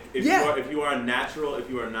pick if you are natural, if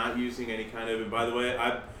you are not using any kind of. And by the way,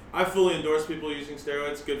 I fully endorse people using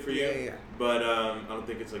steroids. Good for you. Yeah. But I don't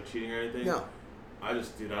think it's cheating or anything. No. I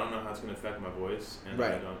don't know how it's gonna affect my voice, and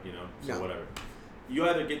I don't, No. Whatever. You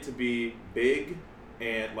either get to be big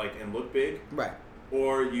and look big, right,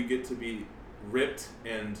 or you get to be ripped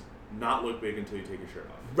and not look big until you take your shirt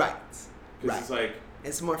off. Right. Because it's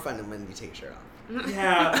it's more fun when you take your shirt off.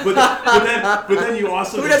 Yeah, but then you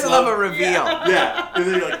also who doesn't love a reveal? Yeah, and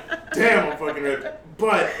then you're like, damn, I'm fucking ripped.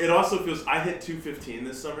 But it also feels. I hit 215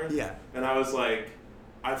 this summer. Yeah, and I was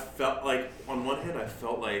I felt on one hand, I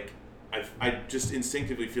felt I just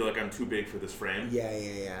instinctively feel like I'm too big for this frame.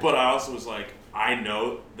 Yeah. But I also was I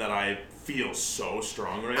know that I feel so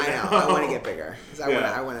strong right now. I know. I want to get bigger because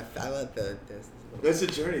I love this. That's a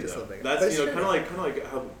journey though. That's kind of like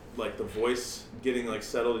how the voice getting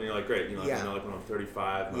settled and you're great. I know when I'm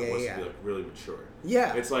 35, my voice will be really mature.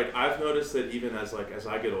 Yeah. It's I've noticed that even as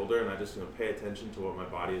I get older and I just pay attention to what my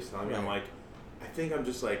body is telling me, I'm I think I'm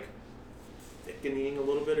just thickening a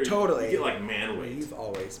little bit, or totally. you get man weight. You've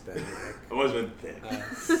always been I've always been thick.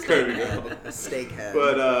 Curvy girl. A steak head.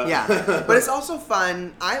 But but it's also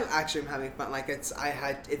fun. I actually am having fun.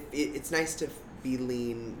 It's nice to be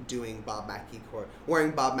lean doing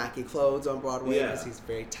wearing Bob Mackie clothes on Broadway because he's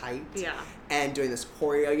very tight. Yeah. And doing this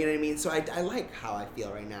choreo, you know what I mean? So I like how I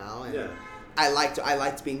feel right now. And I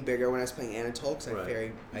liked being bigger when I was playing Anatole because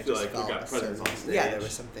I just felt got presence on stage. Yeah, there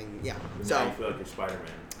was something. Yeah. So now you feel like you're Spider-Man.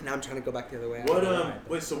 Now I'm trying to go back the other way.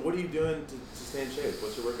 So what are you doing to stay in shape?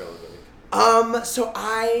 What's your workout like? So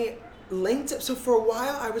I linked up. So for a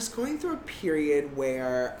while, I was going through a period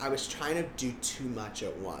where I was trying to do too much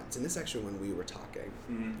at once, and this is actually when we were talking.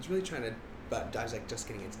 I was really trying to, but I was like just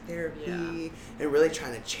getting into therapy and really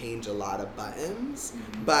trying to change a lot of buttons,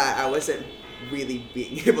 but I wasn't really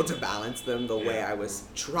being able to balance them the way I was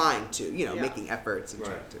trying to. Making efforts and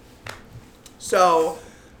trying to. So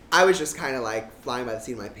I was just kind of like flying by the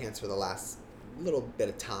seat of my pants for the last little bit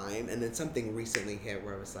of time, and then something recently hit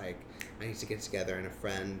where I was like, I need to get together.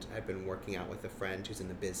 And I've been working out with a friend who's in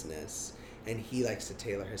the business, and he likes to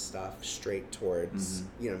tailor his stuff straight towards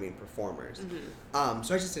performers.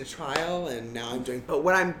 So I just did a trial, and now I'm doing, but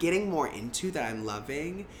what I'm getting more into that I'm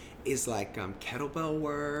loving is like kettlebell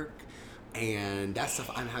work. And that stuff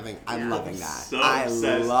I'm loving that. So I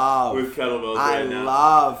love with kettlebells I right now.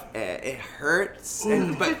 love it. It hurts,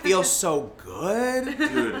 but feels so good.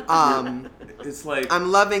 Dude, it's like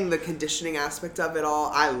I'm loving the conditioning aspect of it all.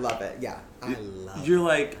 I love it. Yeah, I love it. You're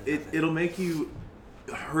like it'll make you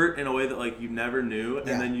hurt in a way that like you never knew, and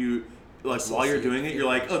then you like while you're doing it, you're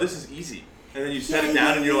like, oh, this is easy, and then you set it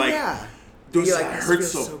down, and you're like, it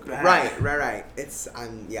hurts so bad. Right.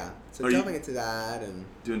 So delving into that and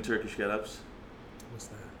doing Turkish get-ups. What's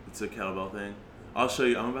that? It's a kettlebell thing. I'll show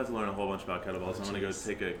you. I'm about to learn a whole bunch about kettlebells. I'm gonna go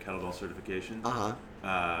take a kettlebell certification.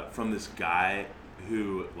 From this guy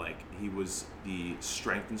who he was the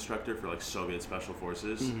strength instructor for Soviet special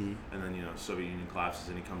forces, and then Soviet Union collapses,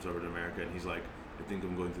 and he comes over to America, and he's like, I think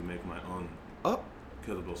I'm going to make my own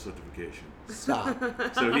kettlebell certification. Stop.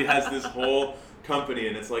 So he has this whole company,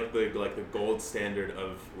 and it's like the gold standard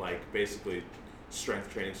of basically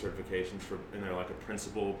strength training certifications and they're like a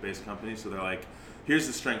principle based company. So they're like, here's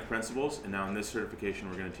the strength principles, and now in this certification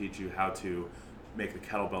we're going to teach you how to make the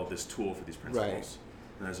kettlebell this tool for these principles. Right.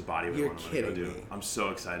 And there's a body weight one I'm going to go do. I'm so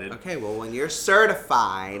excited. Okay, well, when you're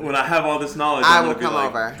certified, when I have all this knowledge, I will come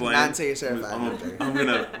over. Not until you're certified. I'm going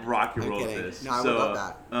to rock your world with this. No, I would love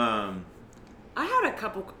that. I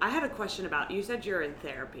had a question about, you said you're in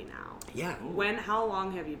therapy now. Yeah. How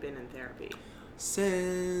long have you been in therapy?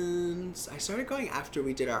 Since I started going after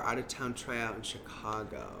we did our out-of-town tryout in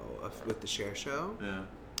Chicago with the Share Show. Yeah.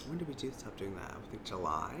 When did we stop doing that? I think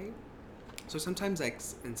July. So sometimes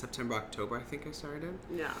in September, October, I think I started.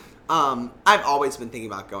 Yeah. I've always been thinking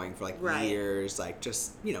about going for years.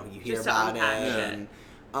 Just you hear just about it,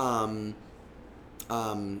 and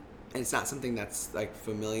it's not something that's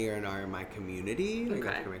familiar in my community,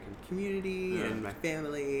 African American community, and my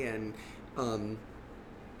family, and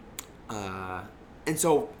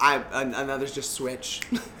so another just switch.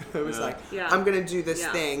 It was I'm gonna do this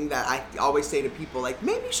thing that I always say to people,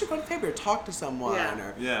 maybe you should go to therapy or talk to someone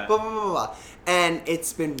or blah, blah, blah, blah. And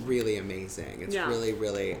it's been really amazing. It's really,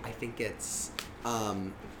 really, I think it's,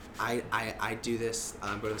 I do this,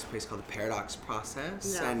 go to this place called the Paradox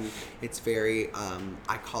Process, and it's very,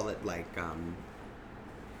 I call it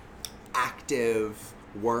active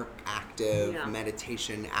work, active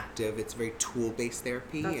meditation, active. It's very tool-based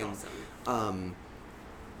therapy. That's awesome.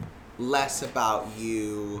 Less about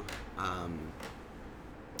you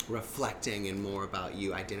reflecting and more about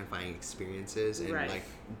you identifying experiences and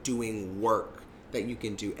doing work that you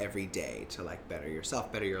can do every day to better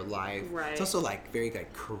yourself, better your life. Right. It's also very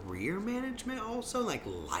career management, also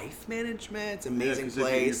life management. It's an amazing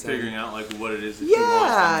place. You're figuring out what it is that you want.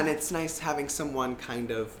 Yeah, and it's nice having someone kind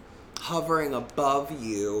of hovering above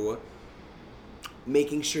you,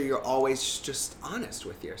 making sure you're always just honest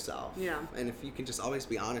with yourself. Yeah. And if you can just always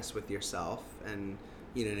be honest with yourself, and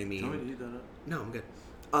you know what I mean. Do you want me to heat that up? No, I'm good.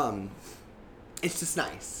 It's just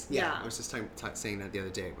nice. Yeah. I was just saying that the other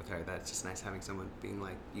day with her, that it's just nice having someone being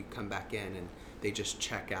you come back in and they just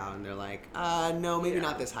check out and they're like, no, maybe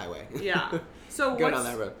not this highway. Yeah. So go down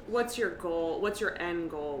that road. What's your goal? What's your end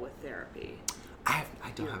goal with therapy? I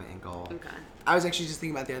don't have an end goal. Okay. I was actually just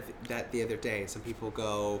thinking about that the other day. Some people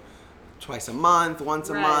go twice a month, once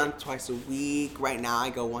a month, twice a week. Right now I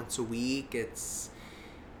go once a week. It's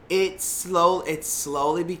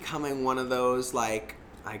slowly becoming one of those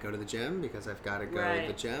I go to the gym because I've got to go to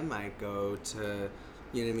the gym. I go to,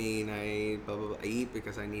 you know what I mean? I blah, blah, blah, eat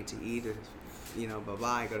because I need to eat. Blah, blah.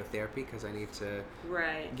 I go to therapy because I need to,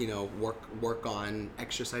 work on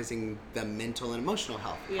exercising the mental and emotional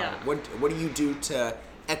health part. Yeah. What do you do to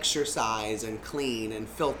exercise and clean and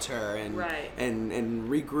filter and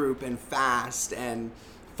regroup and fast and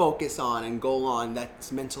focus on and goal on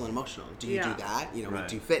that's mental and emotional. Do you do that? You know, we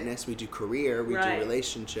do fitness, we do career, we do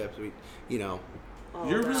relationships,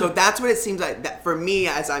 so that's what it seems like. That for me,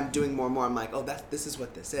 as I'm doing more and more, I'm like, oh, this is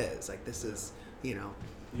what this is. Like, this is, You're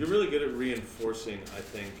really good at reinforcing, I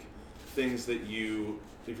think, things that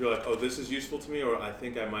if you're like, oh, this is useful to me, or I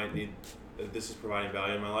think I might need, this is providing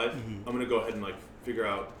value in my life, I'm going to go ahead and, like, figure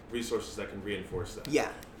out resources that can reinforce that. Yeah.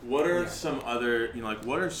 What are some other,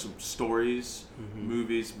 what are some stories,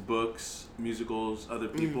 movies, books, musicals, other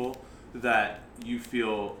people that you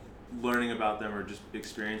feel learning about them or just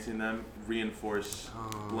experiencing them reinforce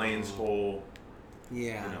Blaine's whole,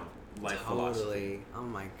 life philosophy? Oh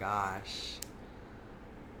my gosh.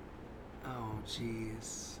 Oh,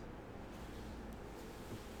 jeez.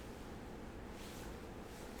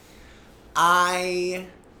 I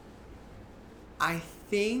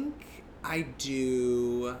think I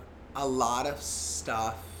do a lot of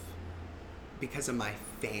stuff because of my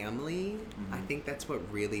family. I think that's what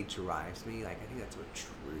really drives me. Like, I think that's what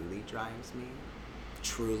truly drives me.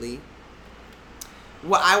 Truly.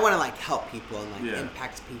 Well, I want to, like, help people and, like,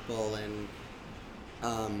 impact people and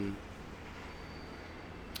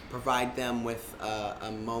provide them with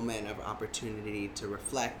a moment of opportunity to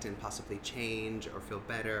reflect and possibly change or feel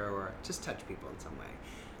better or just touch people in some way.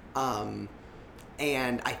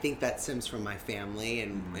 And I think that stems from my family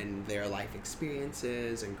and their life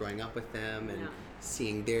experiences and growing up with them and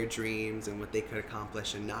seeing their dreams and what they could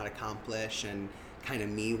accomplish and not accomplish, and kind of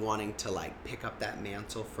me wanting to, like, pick up that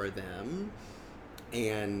mantle for them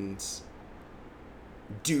and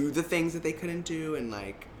do the things that they couldn't do, and,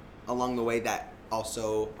 like, along the way that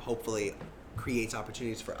also hopefully creates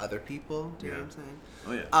opportunities for other people. Do you know what I'm saying?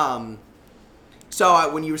 Oh, yeah.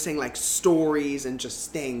 So when you were saying, like, stories and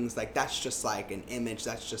just things, like, that's just, like, an image.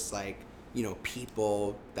 That's just, like,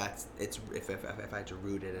 people. If I had to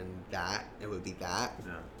root it in that, it would be that.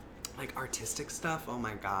 Yeah. Like, artistic stuff, oh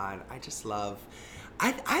my God. I just love,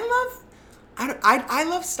 I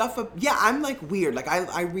love stuff I'm, like, weird. Like,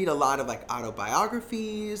 I read a lot of, like,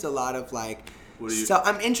 autobiographies, a lot of, like, so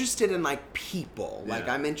I'm interested in, like, people. Like,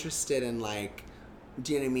 I'm interested in, like,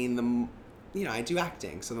 do you know what I mean? I do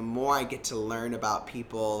acting, so the more I get to learn about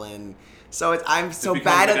people, and so I'm so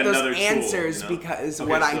bad at those answers because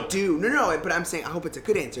what I do. No, but I'm saying I hope it's a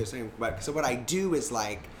good answer. So what I do is,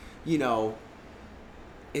 like,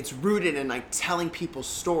 it's rooted in, like, telling people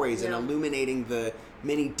stories and illuminating the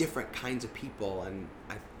many different kinds of people, and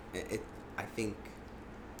I think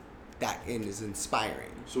that is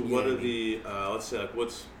inspiring. So what are the let's say, like,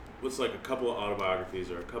 what's like a couple of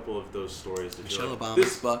autobiographies or a couple of those stories that Michelle you're like,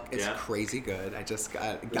 Obama's book is crazy good. I just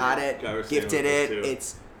got it, gifted it.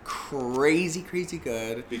 It's crazy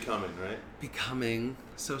good. Becoming, right? Becoming,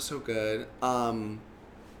 so good.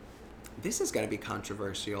 This is going to be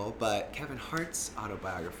controversial, but Kevin Hart's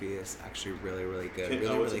autobiography is actually really, really good.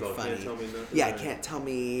 Really funny. Can't Tell Me Nothing? Yeah, Can't Tell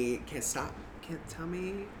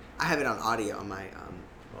Me. I have it on audio on my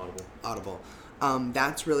Audible.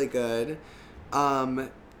 That's really good.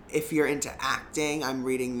 If you're into acting, I'm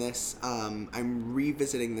reading this. I'm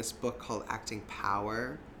revisiting this book called Acting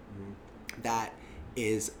Power. That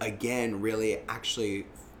is, again, really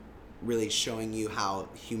showing you how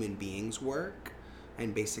human beings work,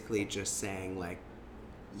 and basically just saying, like,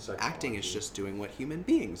 acting is just doing what human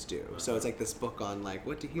beings do. So it's like this book on, like,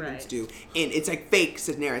 what do humans do? And it's like fake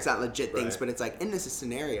scenario. It's not legit things, but it's like, in this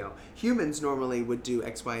scenario, humans normally would do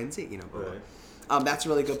X, Y, and Z. That's a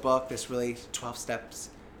really good book. This really 12 Steps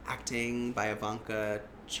Acting by Ivanka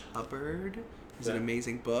Chubbard. It's an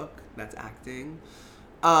amazing book. That's acting.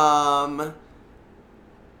 How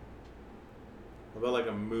about, like,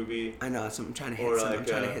 a movie? I know. So I'm trying to hit some. I'm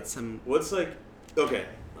trying to hit some. What's, like, okay,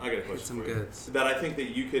 I got a question some for you. goods. That I think that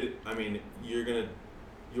you could,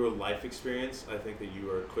 your life experience, I think that you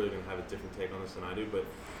are clearly going to have a different take on this than I do, but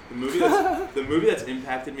the movie that's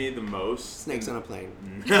impacted me the most... Snakes on a Plane.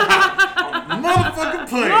 Motherfucking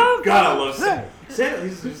plane! God, I love Sam. Sam,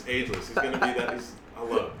 he's just ageless. He's going to be that. I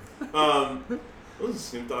love him. Wasn't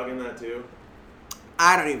Snoop Dogg in that too?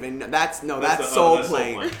 I don't even know. That's Soul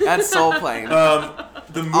Plane. That's Soul Plane. The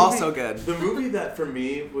movie, also good. The movie that for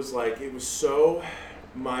me was, like, it was so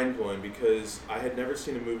mind-blowing because I had never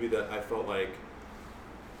seen a movie that I felt like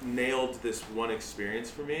nailed this one experience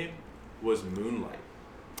for me was Moonlight.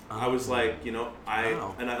 I was like, and I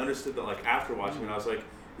understood that, like, after watching it, I was like,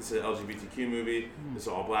 this is an LGBTQ movie, this is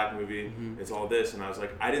an all-black movie, it's all this, and I was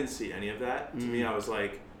like, I didn't see any of that. To me, I was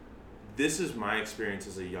like, this is my experience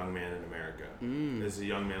as a young man in America, as a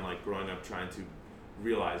young man, like, growing up trying to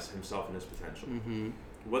realize himself and his potential.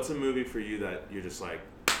 What's a movie for you that you're just like,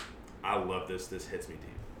 I love this hits me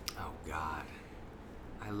deep? Oh, God.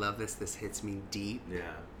 I love this. This hits me deep. Yeah.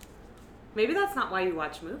 Maybe that's not why you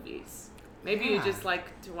watch movies. Maybe you just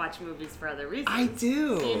like to watch movies for other reasons. I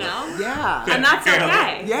do. You know? Yeah. And that's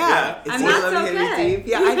okay. Yeah. And that's okay.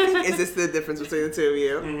 Yeah, I think, is this the difference between the two of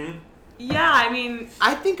you? Mm-hmm. Yeah, I mean...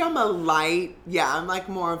 I think I'm a light... Yeah, I'm like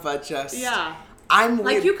more of a just... Yeah. I'm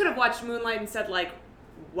like, you could have watched Moonlight and said, like,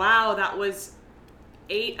 wow, that was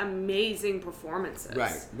 8 amazing performances.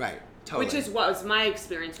 Right. Totally. Which is what was my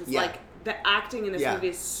experience. Was like, the acting in this movie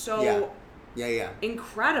is so... Yeah.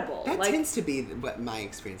 Incredible. That like, tends to be what my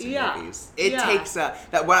experience in movies. It takes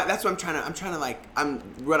that's what I'm trying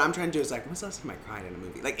to do is like, when's the last time I cried in a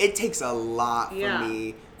movie? Like, it takes a lot for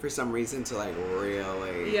me for some reason to like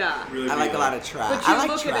really. Yeah. Really I like a lot of trash. But you I like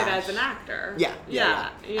look trash. at it as an actor. Yeah.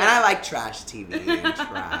 And I like trash TV and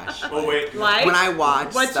trash. Oh wait. Like, when I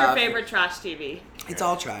watch what's stuff, your favorite trash TV? It's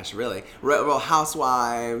all trash, really. Real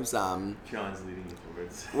Housewives. John's leading you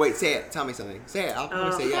forwards. Wait, say it. Tell me something. Say it. I'll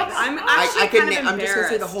probably say yes. I'm actually kind of embarrassed. I'm just gonna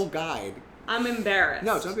say the whole guide. I'm embarrassed.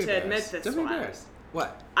 No, don't be embarrassed. To admit this Don't be embarrassed.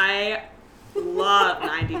 What? I love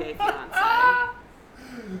 90 Day Fiancé.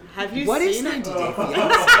 Have you What seen is it? 90 Day Fiancé?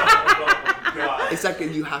 Oh, God. It's like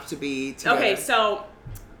you have to be together. Okay, so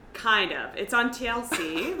kind of. It's on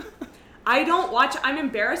TLC. I don't watch. I'm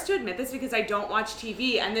embarrassed to admit this because I don't watch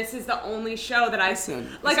TV, and this is the only show that I've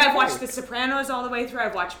I've watched The Sopranos all the way through.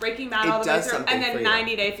 I've watched Breaking Bad all the way through, and then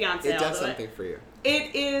 90 Day Fiancé. It does something for you.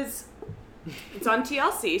 It is. It's on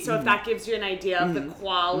TLC, so if that gives you an idea of the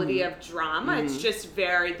quality of drama, it's just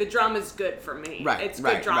the drama's good for me. Right, it's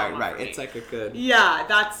good drama. Right. For me. It's like a good. Yeah,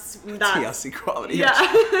 that's TLC quality. Yeah,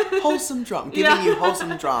 wholesome drama. Giving you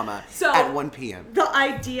wholesome drama at 1 p.m. The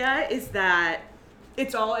idea is that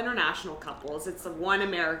it's all international couples. It's one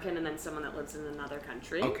American and then someone that lives in another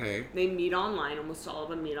country. Okay. They meet online. Almost all of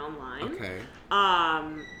them meet online. Okay.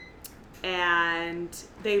 And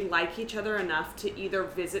they like each other enough to either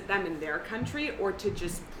visit them in their country or to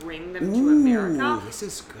just bring them to America. This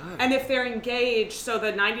is good. And if they're engaged, so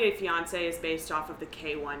the 90 Day Fiancé is based off of the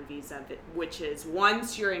K-1 visa, which is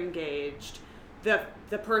once you're engaged, the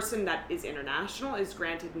person that is international is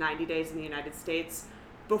granted 90 days in the United States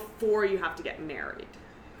before you have to get married.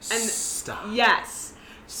 And stop. Yes.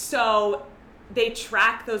 So they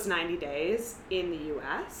track those 90 days in the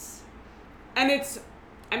U.S. And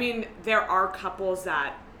there are couples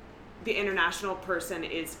that the international person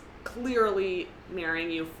is clearly marrying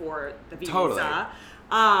you for the visa. Totally.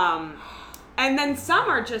 And then some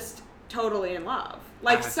are just totally in love.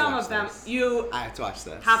 Like some of them, I have to watch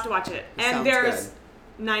this. Have to watch it. And there's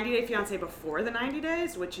good. 90 Day Fiancé before the 90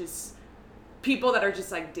 days, which is people that are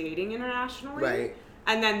just like dating internationally. Right.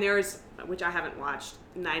 And then there's, which I haven't watched,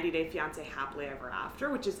 90 Day Fiancé Happily Ever After,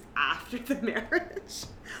 which is after the marriage.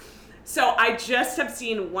 So I just have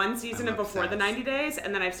seen one season of Before the 90 Days,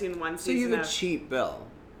 and then I've seen one season of... So you have a cheap bill.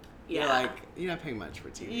 Yeah. You're not paying much for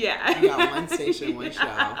TV. Yeah. You got one station, one show.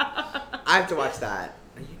 I have to watch that.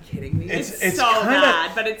 Are you kidding me? It's so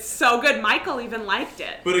bad, but it's so good. Michael even liked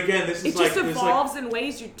it. But again, this is it just evolves in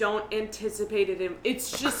ways you don't anticipate it in.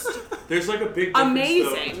 It's just there's like a big difference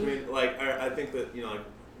amazing. Though, between like I think that like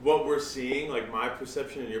what we're seeing, like my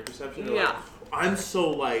perception and your perception. Like, I'm so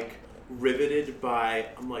like riveted by.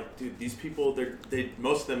 I'm like, dude, these people, they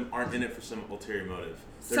most of them aren't in it for some ulterior motive.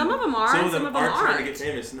 Some of them are. Some of them aren't trying to get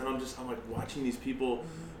famous. And then I'm like watching these people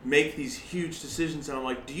make these huge decisions, and I'm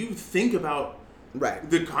like, do you think about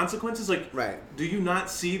the consequences? Like, do you not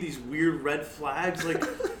see these weird red flags? Like,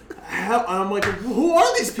 and I'm like, who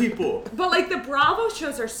are these people? But like the Bravo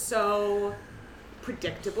shows are so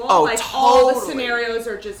predictable. Oh, like totally. all the scenarios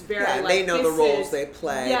are just very like they know the roles they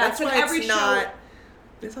play. Yeah, that's why every it's show. not.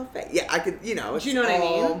 It's all fake. Yeah, I could. It's do you know what I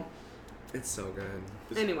mean? It's so good.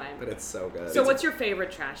 Anyway, but it's so good. So, what's your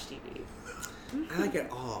favorite trash TV? I like it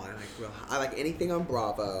all. I like anything on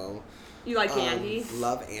Bravo. You like Andy?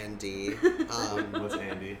 Love Andy. What's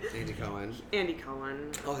Andy? Andy Cohen. Andy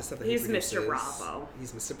Cohen. Oh, that's stuff that he's Mr. Bravo.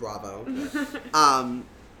 He's Mr. Bravo. I'm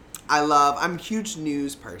a huge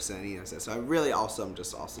news person, so I really also am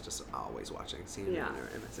just always watching CNN or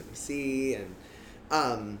MSNBC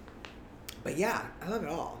and but yeah, I love it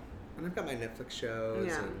all. And I've got my Netflix shows.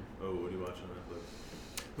 Yeah. And what do you watch on Netflix?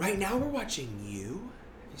 Right now we're watching You.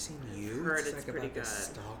 Have you seen You? I've heard it's like pretty about good. The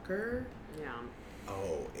stalker. Yeah.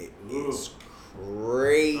 Oh, it is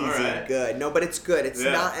crazy good. No, but it's good. It's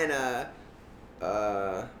not in a.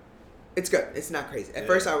 It's good. It's not crazy. At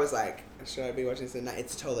first, I was like, "Should I be watching this?"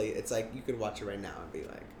 It's like you could watch it right now and be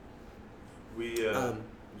like. We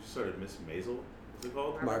started Miss Maisel. What's it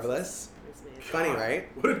called? Marvelous. Funny, right?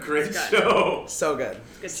 What a great show. So good.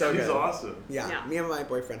 So good. He's awesome. Yeah. Me and my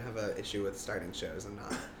boyfriend have an issue with starting shows and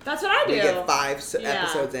not. That's what I do. We get 5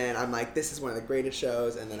 episodes in. I'm like, this is one of the greatest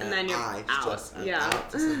shows, and then I'm out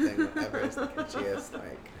to something whatever is the catchiest,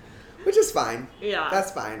 like, which is fine. Yeah.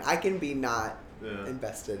 That's fine. I can be not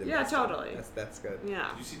invested. Yeah, totally. That's good.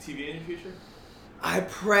 Yeah. Do you see TV in your future? I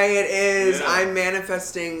pray it is. Yeah. I'm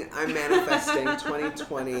manifesting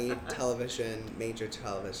 2020 television, major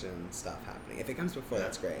television stuff happening. If it comes before,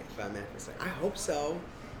 that's great. But I'm manifesting. I hope so.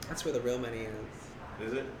 That's where the real money is.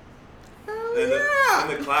 Is it? Oh, in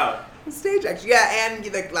the cloud. Stage action. Yeah, and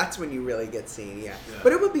that's when you really get seen. Yeah.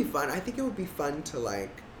 But it would be fun. I think it would be fun to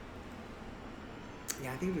like.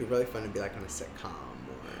 Yeah, I think it would be really fun to be like on a sitcom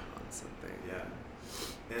or on something. Yeah.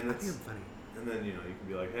 And I think I'm funny. And then you can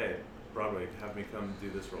be like, hey, Broadway, have me come do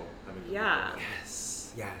this role.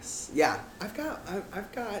 Yes. Yeah. I've got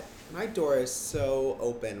my door is so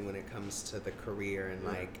open when it comes to the career and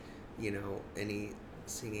like, any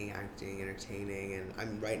singing, acting, entertaining, and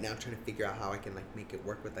I'm right now trying to figure out how I can like make it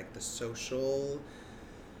work with like the social,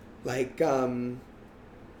 like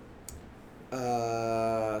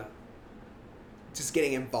just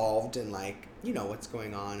getting involved in like what's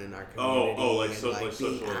going on in our community and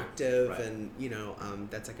being active, right. And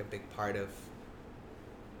that's like a big part of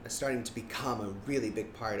starting to become a really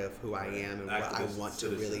big part of who I am and what I want to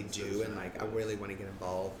really do, and like I really want to get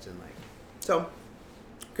involved and like so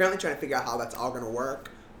currently trying to figure out how that's all going to work,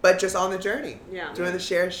 but just on the journey. Yeah. Doing the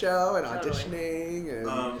share show and auditioning and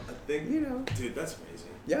I think dude, that's amazing.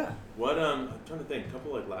 Yeah. What I'm trying to think, a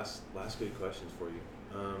couple like last good questions for you.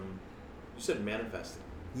 You said manifesting.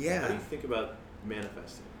 Yeah. How do you think about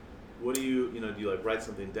manifesting? What do you do you like write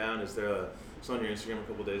something down? Is there on your Instagram a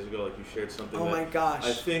couple days ago, like you shared something my gosh.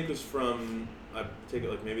 I think was from, I take it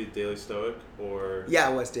like maybe Daily Stoic or...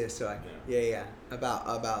 Yeah, it was Daily Stoic. Yeah.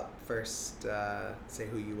 About first say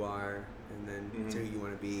who you are and then say who you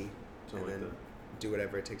want to be and then do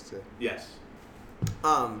whatever it takes to... Yes.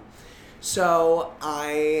 So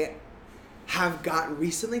I have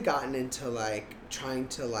recently gotten into like trying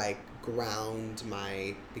to like ground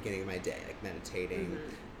my beginning of my day, like meditating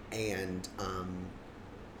and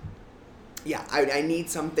I need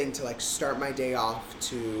something to like start my day off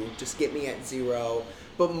to just get me at zero,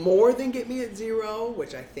 but more than get me at zero,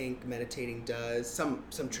 which I think meditating does, some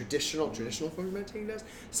traditional form of meditating does,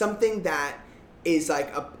 something that is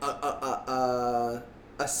like a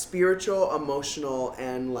spiritual, emotional,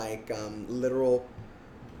 and like literal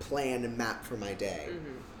plan and map for my day.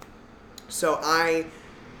 So I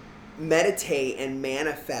meditate and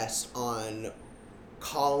manifest on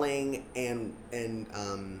calling and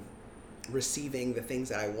receiving the things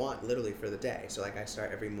that I want literally for the day. So like I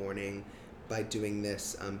start every morning by doing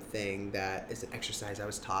this thing that is an exercise I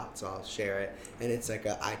was taught, so I'll share it. And it's like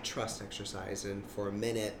a I trust exercise, and for a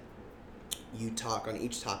minute you talk on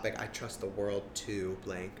each topic. I trust the world to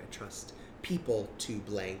blank, I trust people to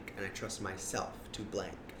blank, and I trust myself to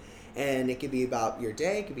blank. And it can be about your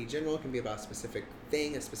day, it can be general, it can be about a specific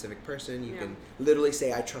thing, a specific person. You can literally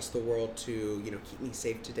say, I trust the world to, keep me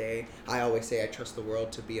safe today. I always say I trust the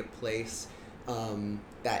world to be a place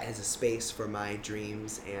that has a space for my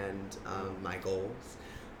dreams and my goals.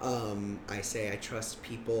 I say I trust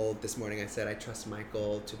people. This morning I said I trust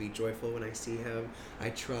Michael to be joyful when I see him.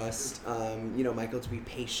 I trust, Michael to be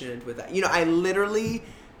patient with that. I literally...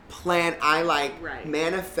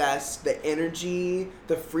 manifest the energy,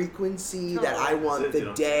 the frequency that I want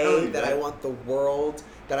the day, that I want the world,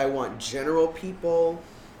 that I want general people.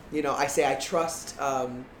 I say I trust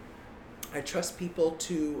people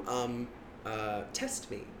to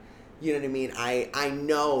test me. You know what I mean? I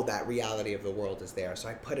know that reality of the world is there, so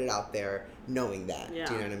I put it out there knowing that. Yeah.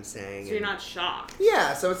 Do you know what I'm saying? So you're not shocked.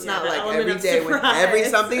 Yeah, so it's not like every day when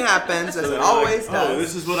something happens, as it always does. Oh,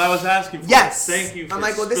 this is what I was asking for. Yes. Thank you for I'm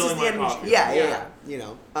like, well, this is the energy. Yeah.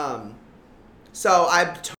 So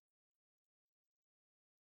I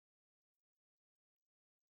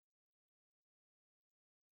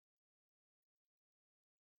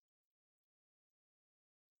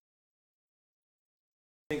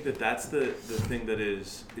think that's the thing that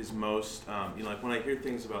is most like when I hear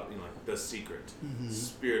things about like The Secret,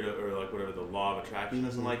 spirit or like whatever, the law of attraction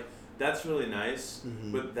is, I'm like, that's really nice,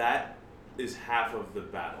 but that is half of the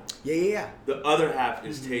battle. Yeah. The other half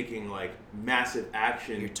is taking like massive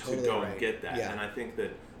action to go and get that. And I think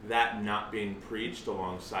that not being preached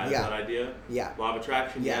alongside of that idea. Law of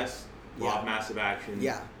attraction, yes. Law of massive action.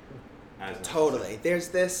 As totally. There's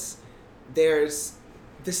The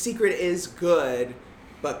Secret is good.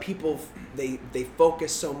 But people, they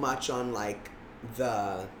focus so much on like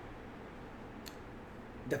the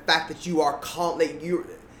the fact that you are calm,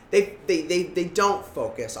 they don't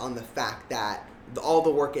focus on the fact that all the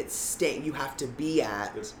work at stake you have to be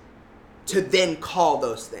at to then call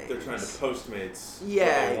those things. They're trying to Postmates. Yeah,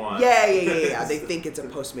 what they want. yeah. They think it's a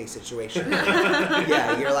Postmate situation.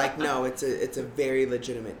 Yeah, you're like, no, it's a very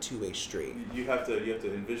legitimate two-way street. You have to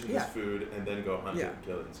envision this food and then go hunt it and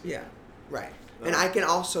kill it. Yeah, right. And I can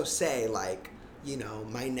also say, like, you know,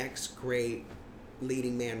 my next great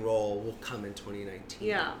leading man role will come in 2019.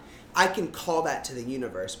 Yeah. I can call that to the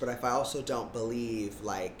universe, but if I also don't believe,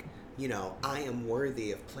 like, you know, I am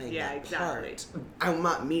worthy of playing that part, I'm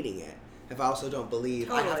not meeting it. If I also don't believe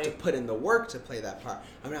I have to put in the work to play that part,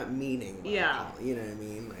 I'm not meaning what I'm calling, you know what I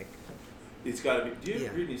mean? Like, it's got to be. Do you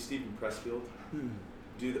read any Stephen Pressfield?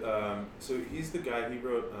 So he's the guy. He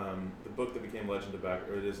wrote the book that became Legend of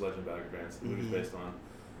Bagger, or it is Legend of Bagger Vance. The movie's based on,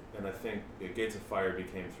 and I think Gates of Fire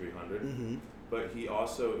became 300. Mm-hmm. But he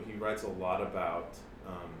writes a lot about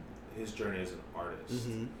his journey as an artist,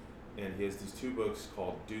 and he has these two books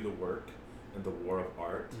called Do the Work and The War of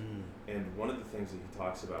Art. And one of the things that he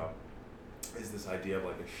talks about is this idea of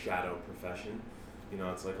like a shadow profession. You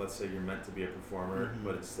know, it's like, let's say you're meant to be a performer,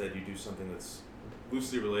 but instead you do something that's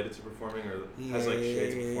loosely related to performing or has like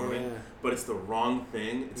shades of performing, but it's the wrong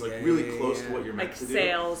thing. It's like really close to what you're meant to do. Like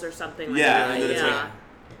sales or something like that. that. And then it's like,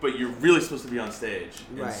 but you're really supposed to be on stage.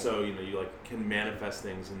 Right. And so, you know, you like can manifest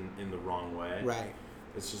things in the wrong way. Right.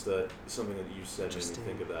 It's just something that you said made me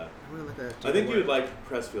think of that. I think you would like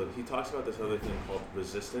Pressfield. He talks about this other thing called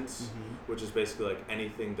resistance, which is basically like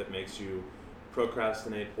anything that makes you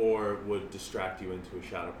procrastinate or would distract you into a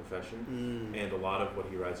shadow profession. And a lot of what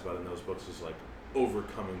he writes about in those books is like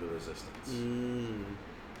overcoming the resistance. Ooh,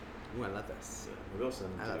 I love this. Yeah, maybe I'll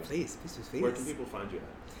send them to you. Please. Where can people find you at?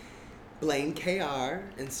 Blaine KR,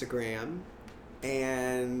 Instagram,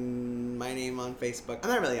 and my name on Facebook. I'm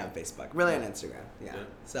not really on Facebook, really on Instagram. Yeah.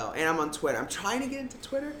 So, and I'm on Twitter. I'm trying to get into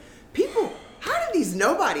Twitter. People, how do these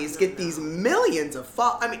nobodies get these millions of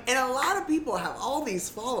followers? I mean, and a lot of people have all these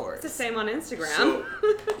followers. It's the same on Instagram.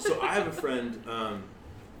 So I have a friend.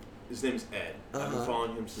 His name's Ed. I've been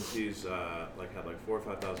following him since he's had 4,000 or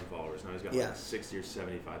 5,000 followers. Now he's got like 60 or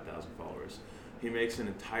 75,000 followers. He makes an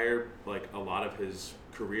entire a lot of his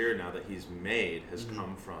career now that he's made has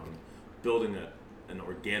come from building an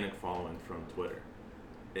organic following from Twitter.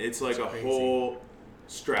 It's like a whole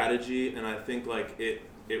strategy, and I think like it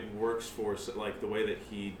works for like the way that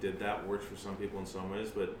he did that works for some people in some ways,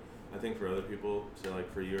 but I think for other people, so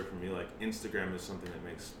like for you or for me, like Instagram is something that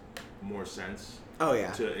makes more sense. Oh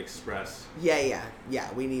yeah. To express. Yeah.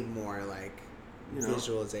 We need more like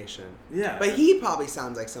visualization. Yeah. But he probably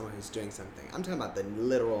sounds like someone who's doing something. I'm talking about the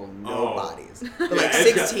literal nobodies. The like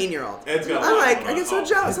 16-year-olds. I'm like, I get so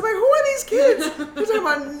jealous. I'm like, who are these kids? They're talking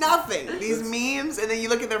about nothing. These memes, and then you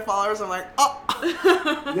look at their followers, I'm like, oh.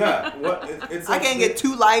 Yeah. What? It's like I can't get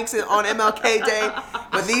 2 likes on MLK Day,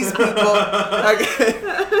 but these people.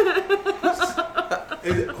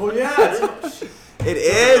 It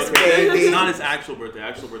is, baby. It's not his actual birthday.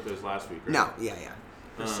 Actual birthday was last week, right? No, yeah.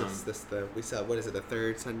 We saw, what is it, the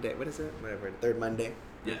third Sunday? What is it? Whatever, third Monday?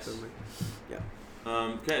 Yes. Yeah.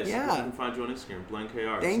 Okay, so we can find you on Instagram, Blaine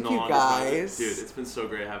KR. Thank you, guys. Dude, it's been so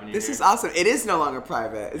great having you This here. is awesome. It is no longer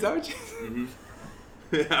private. Is that what you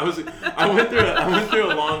I went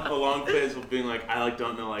through a long phase of being like, I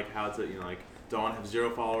don't know how to, do I want to have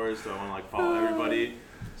 0 followers? Do I want to follow everybody?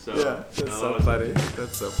 So yeah, that's so funny.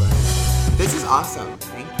 That's so funny. This is awesome.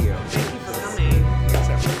 Thank you. Thank you for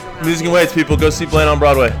coming. Music and Weights, people. Go see Blaine on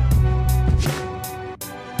Broadway.